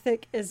High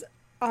Gothic is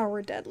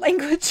our dead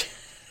language.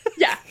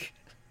 Yeah.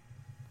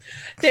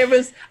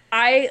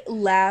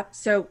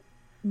 So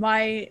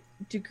my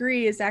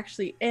degree is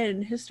actually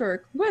in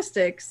historic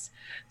linguistics.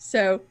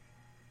 So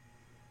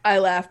I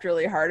laughed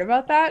really hard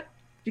about that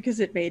because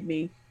it made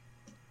my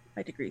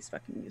degree is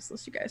fucking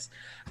useless, you guys.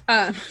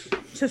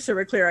 Just so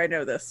we're clear, I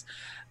know this.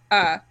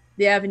 The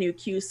Avenue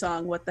Q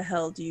song, What the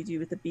Hell Do You Do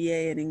with a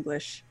BA in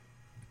English?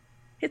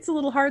 It's a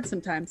little hard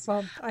sometimes.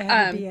 Well, I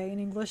have a BA in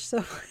English,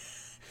 so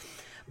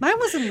mine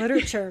was in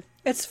literature.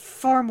 It's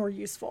far more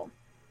useful.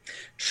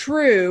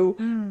 True.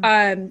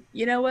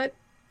 You know what?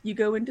 You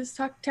go into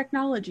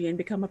technology and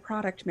become a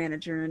product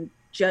manager and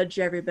judge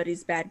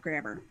everybody's bad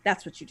grammar.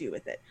 That's what you do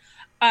with it.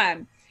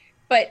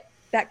 But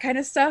that kind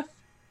of stuff,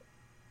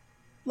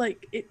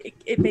 like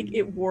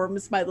it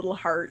warms my little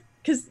heart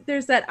because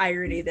there's that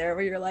irony there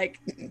where you're like,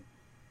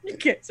 You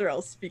kids are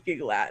all speaking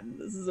Latin.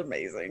 This is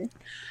amazing.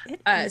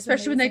 It is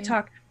Especially when they amazing.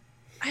 talk.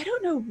 I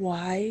don't know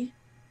why,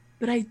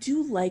 but I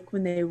do like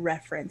when they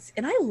reference,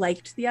 and I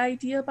liked the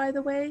idea, by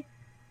the way,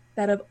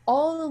 that of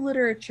all the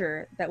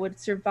literature that would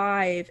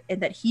survive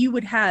and that he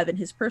would have in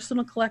his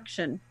personal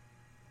collection,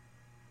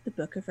 the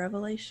Book of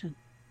Revelation.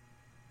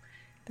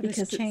 That is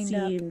Because chained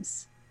up.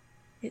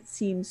 it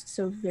seems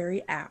so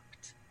very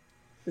apt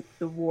with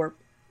the warp,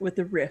 with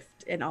the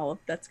rift, and all of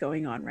that's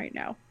going on right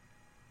now.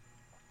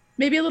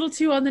 Maybe a little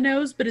too on the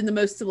nose, but in the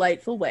most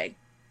delightful way.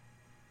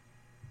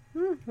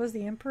 Was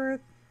the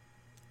Emperor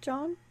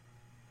John?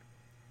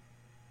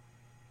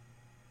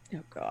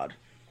 Oh God.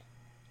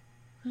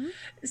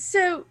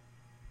 So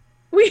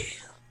we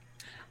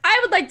I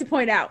would like to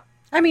point out.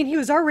 I mean,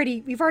 we've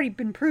already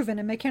been proven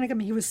in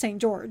Mechanicum he was St.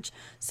 George,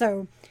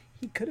 so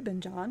he could have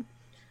been John.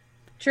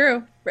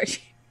 True.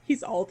 Right.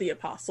 He's all the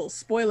apostles.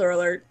 Spoiler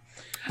alert.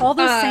 All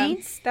those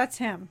saints, that's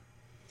him.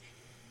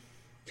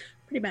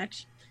 Pretty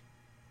much.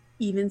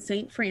 Even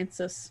Saint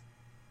Francis.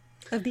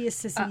 Of the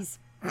Assises.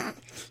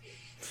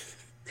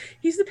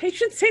 He's the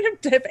patron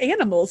saint of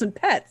animals and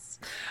pets.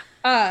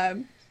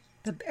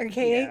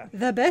 AKA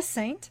the best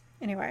saint.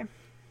 Anyway.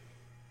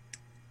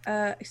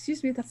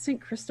 Excuse me, that's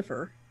Saint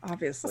Christopher,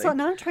 obviously. So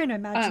now I'm trying to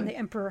imagine the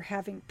Emperor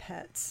having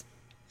pets.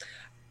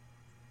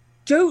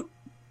 Don't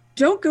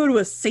go to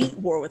a saint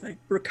war with a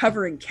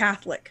recovering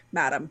Catholic,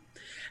 madam.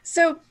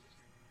 So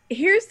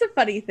here's the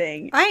funny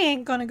thing. I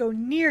ain't gonna go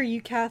near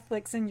you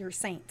Catholics and your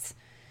saints.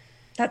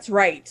 That's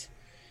right.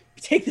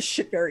 Take this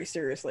shit very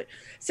seriously.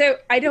 So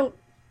I don't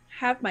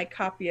have my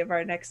copy of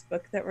our next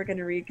book that we're going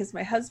to read because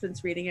my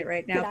husband's reading it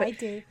right now. But I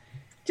do.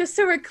 Just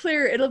so we're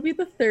clear, it'll be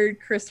the third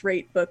Chris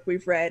Wright book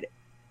we've read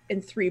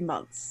in 3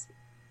 months.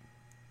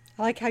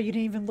 I like how you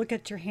didn't even look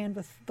at your hand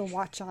with the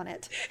watch on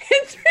it.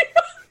 In 3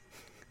 months.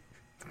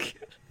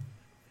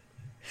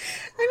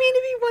 I mean,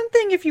 it'd be one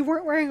thing if you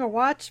weren't wearing a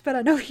watch, but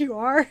I know you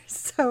are.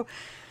 So,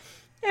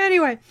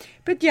 anyway.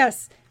 But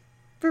yes,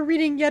 we're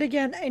reading yet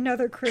again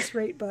another Chris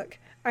Wright book.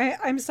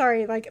 I'm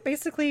sorry. Like,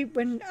 basically,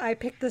 when I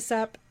picked this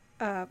up,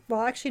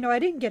 well, actually, no, I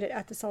didn't get it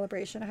at the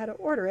celebration. I had to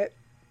order it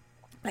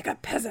like a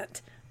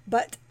peasant,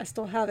 but I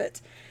still have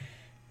it.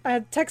 I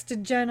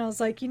texted Jen. I was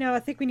like, I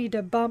think we need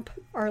to bump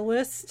our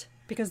list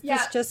because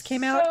this just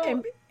came out.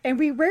 And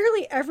we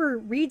rarely ever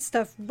read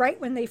stuff right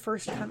when they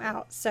first come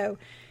out. So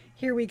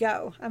here we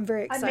go. I'm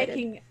very excited. I'm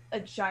making a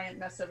giant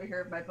mess over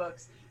here of my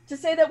books. To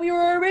say that we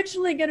were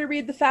originally going to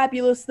read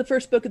the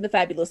first book in the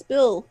Fabulous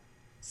Bill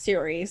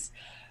series.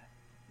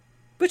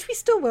 Which we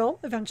still will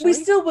eventually. We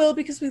still will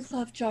because we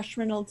love Josh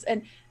Reynolds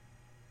and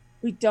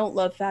we don't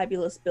love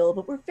Fabulous Bill,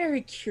 but we're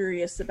very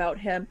curious about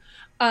him.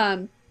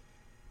 The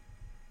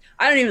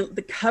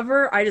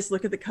cover, I just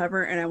look at the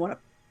cover and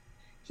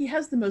he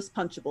has the most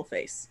punchable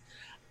face.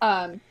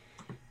 I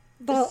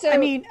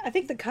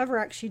think the cover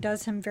actually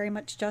does him very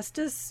much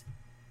justice.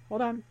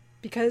 Hold on.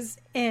 Because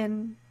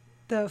in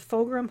the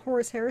Fulgrim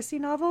Horus Heresy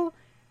novel,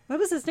 what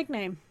was his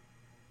nickname?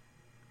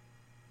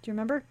 Do you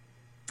remember?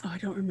 Oh, I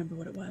don't remember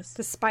what it was.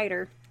 The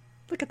Spider.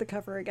 Look at the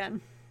cover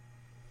again.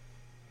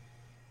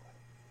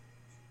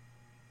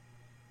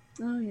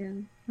 Oh, yeah.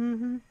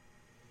 Mm-hmm.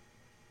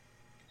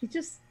 He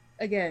just,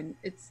 again,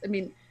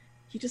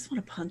 you just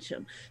want to punch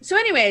him. So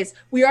anyways,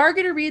 we are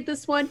going to read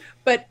this one,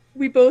 but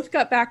we both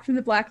got back from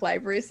the Black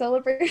Library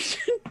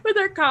celebration with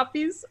our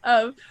copies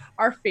of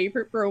our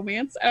favorite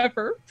romance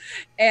ever.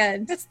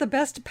 And it's the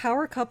best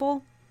power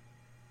couple.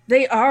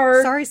 They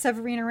are. Sorry,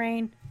 Severina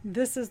Rain.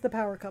 This is the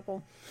power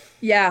couple.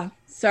 Yeah,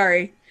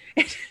 sorry.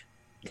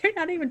 They're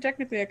not even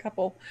technically a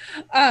couple.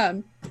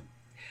 I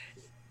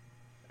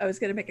was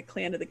going to make a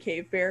Clan of the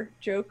Cave Bear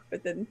joke,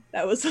 but then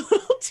that was a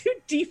little too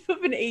deep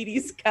of an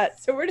 80s cut.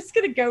 So we're just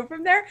going to go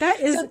from there.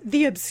 That is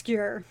the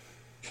obscure.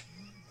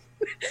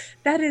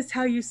 That is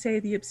how you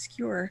say the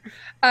obscure.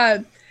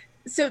 But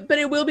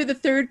it will be the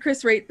third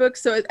Chris Wright book.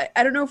 So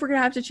I don't know if we're going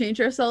to have to change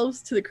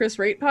ourselves to the Chris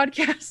Wright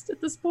podcast at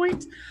this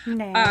point.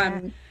 Nah.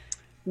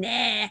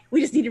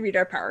 We just need to read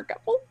our power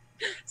couple.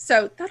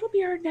 So that'll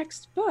be our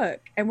next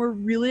book. And we're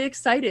really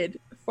excited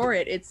for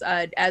it. It's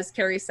as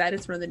Carrie said,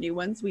 it's one of the new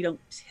ones. We don't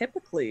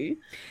typically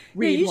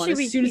read one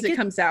as soon as it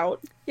comes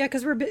out. Yeah,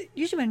 because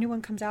usually when a new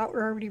one comes out,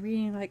 we're already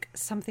reading like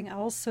something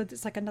else, so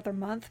it's like another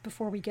month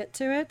before we get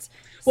to it.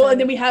 Well,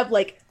 and then we have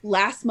like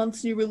last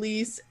month's new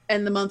release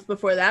and the month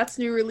before that's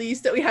new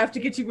release that we have to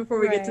get to before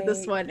we get to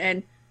this one.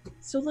 And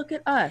so look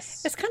at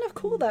us. It's kind of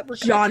cool that we're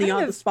Johnny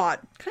on the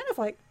spot, kind of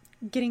like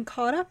getting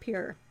caught up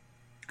here.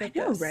 I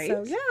know, right?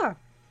 So yeah,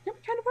 we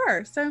kind of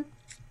are. So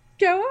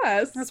go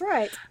us. That's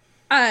right.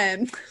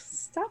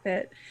 Stop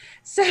it.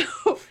 So,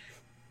 you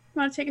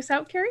want to take us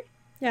out, Carrie?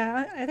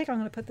 Yeah, I think I'm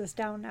going to put this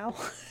down now.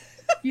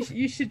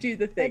 you should do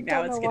the thing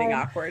now. It's getting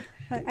awkward.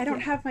 I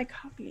don't have my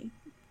copy.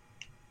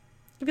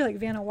 It'd be like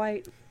Vanna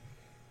White.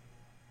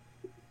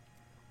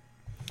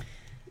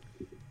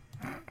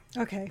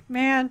 Okay,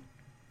 man.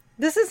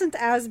 This isn't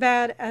as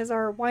bad as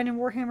our Wine and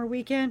Warhammer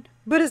weekend,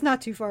 but it's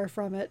not too far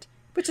from it.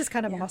 Which is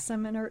kind of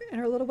awesome in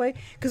her little way.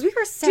 Because we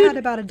are sad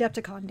about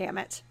Adepticon, damn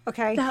it.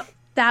 Okay?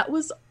 That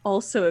was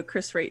also a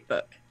Chris Wright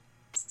book.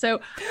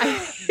 So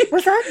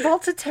Was that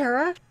Vault of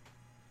Terra?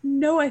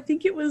 no, I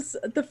think it was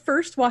the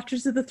first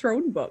Watchers of the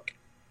Throne book.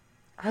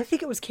 I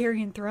think it was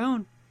Carrion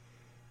Throne.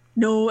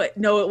 No, it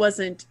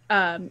wasn't.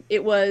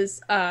 It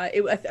was.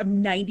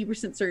 I'm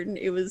 90% certain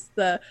it was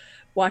the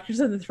Watchers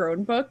of the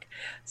Throne book.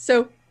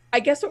 So I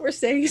guess what we're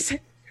saying is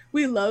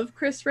we love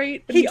Chris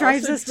Wright, but he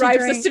drives also us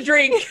drives us to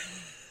drink.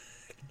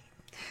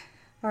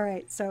 All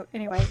right. So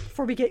anyway,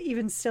 before we get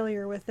even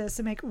sillier with this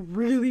and make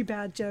really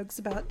bad jokes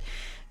about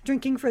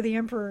drinking for the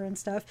Emperor and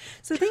stuff.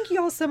 So thank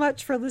you all so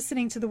much for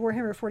listening to the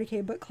Warhammer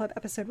 40k Book Club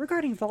episode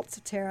regarding Vaults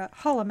of Terra,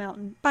 Hollow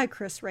Mountain by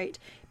Chris Wright.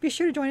 Be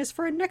sure to join us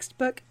for our next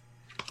book,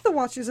 The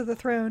Watchers of the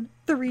Throne,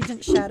 The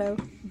Regent's Shadow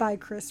by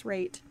Chris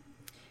Wright.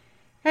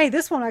 Hey,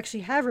 this one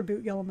actually had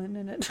Reboot Yellowman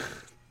in it.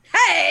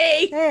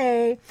 Hey!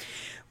 Hey!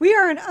 We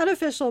are an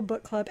unofficial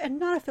book club and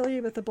not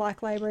affiliated with the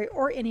Black Library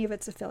or any of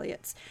its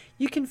affiliates.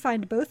 You can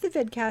find both the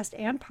vidcast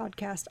and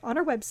podcast on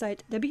our website,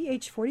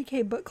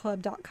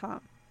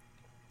 wh40kbookclub.com.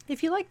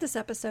 If you like this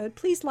episode,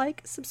 please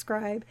like,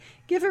 subscribe,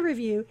 give a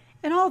review,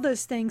 and all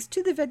those things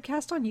to the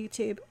vidcast on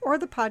YouTube or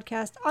the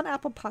podcast on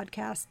Apple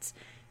Podcasts,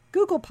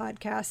 Google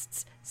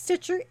Podcasts,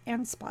 Stitcher,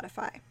 and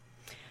Spotify.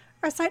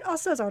 Our site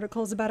also has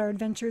articles about our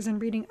adventures in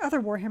reading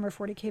other Warhammer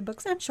 40k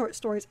books and short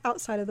stories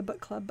outside of the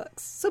book club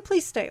books, so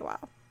please stay a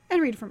while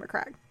and read from a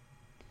crag.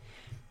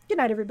 Good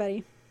night,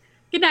 everybody.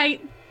 Good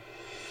night.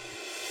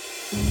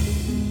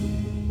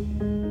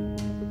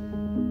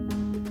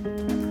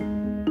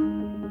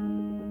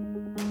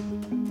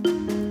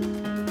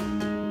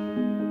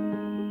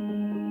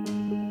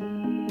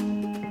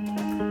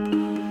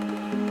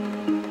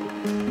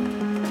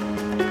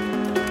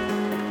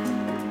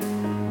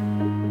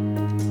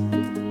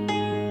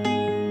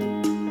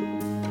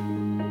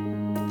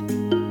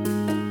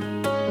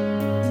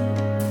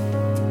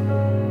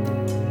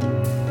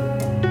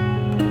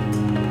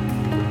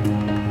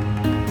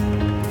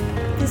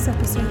 This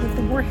episode of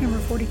the Warhammer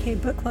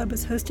 40k Book Club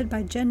was hosted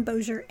by Jen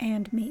Bozier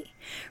and me.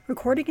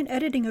 Recording and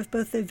editing of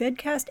both the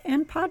vidcast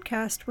and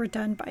podcast were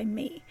done by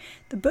me.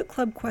 The book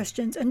club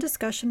questions and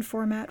discussion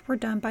format were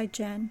done by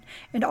Jen,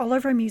 and all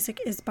of our music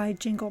is by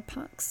Jingle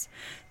Punks.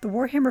 The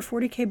Warhammer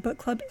 40k Book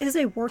Club is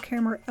a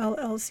Warhammer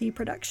LLC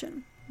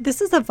production.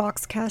 This is a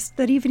Voxcast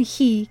that even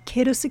he,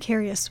 Cato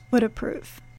Sicarius, would approve.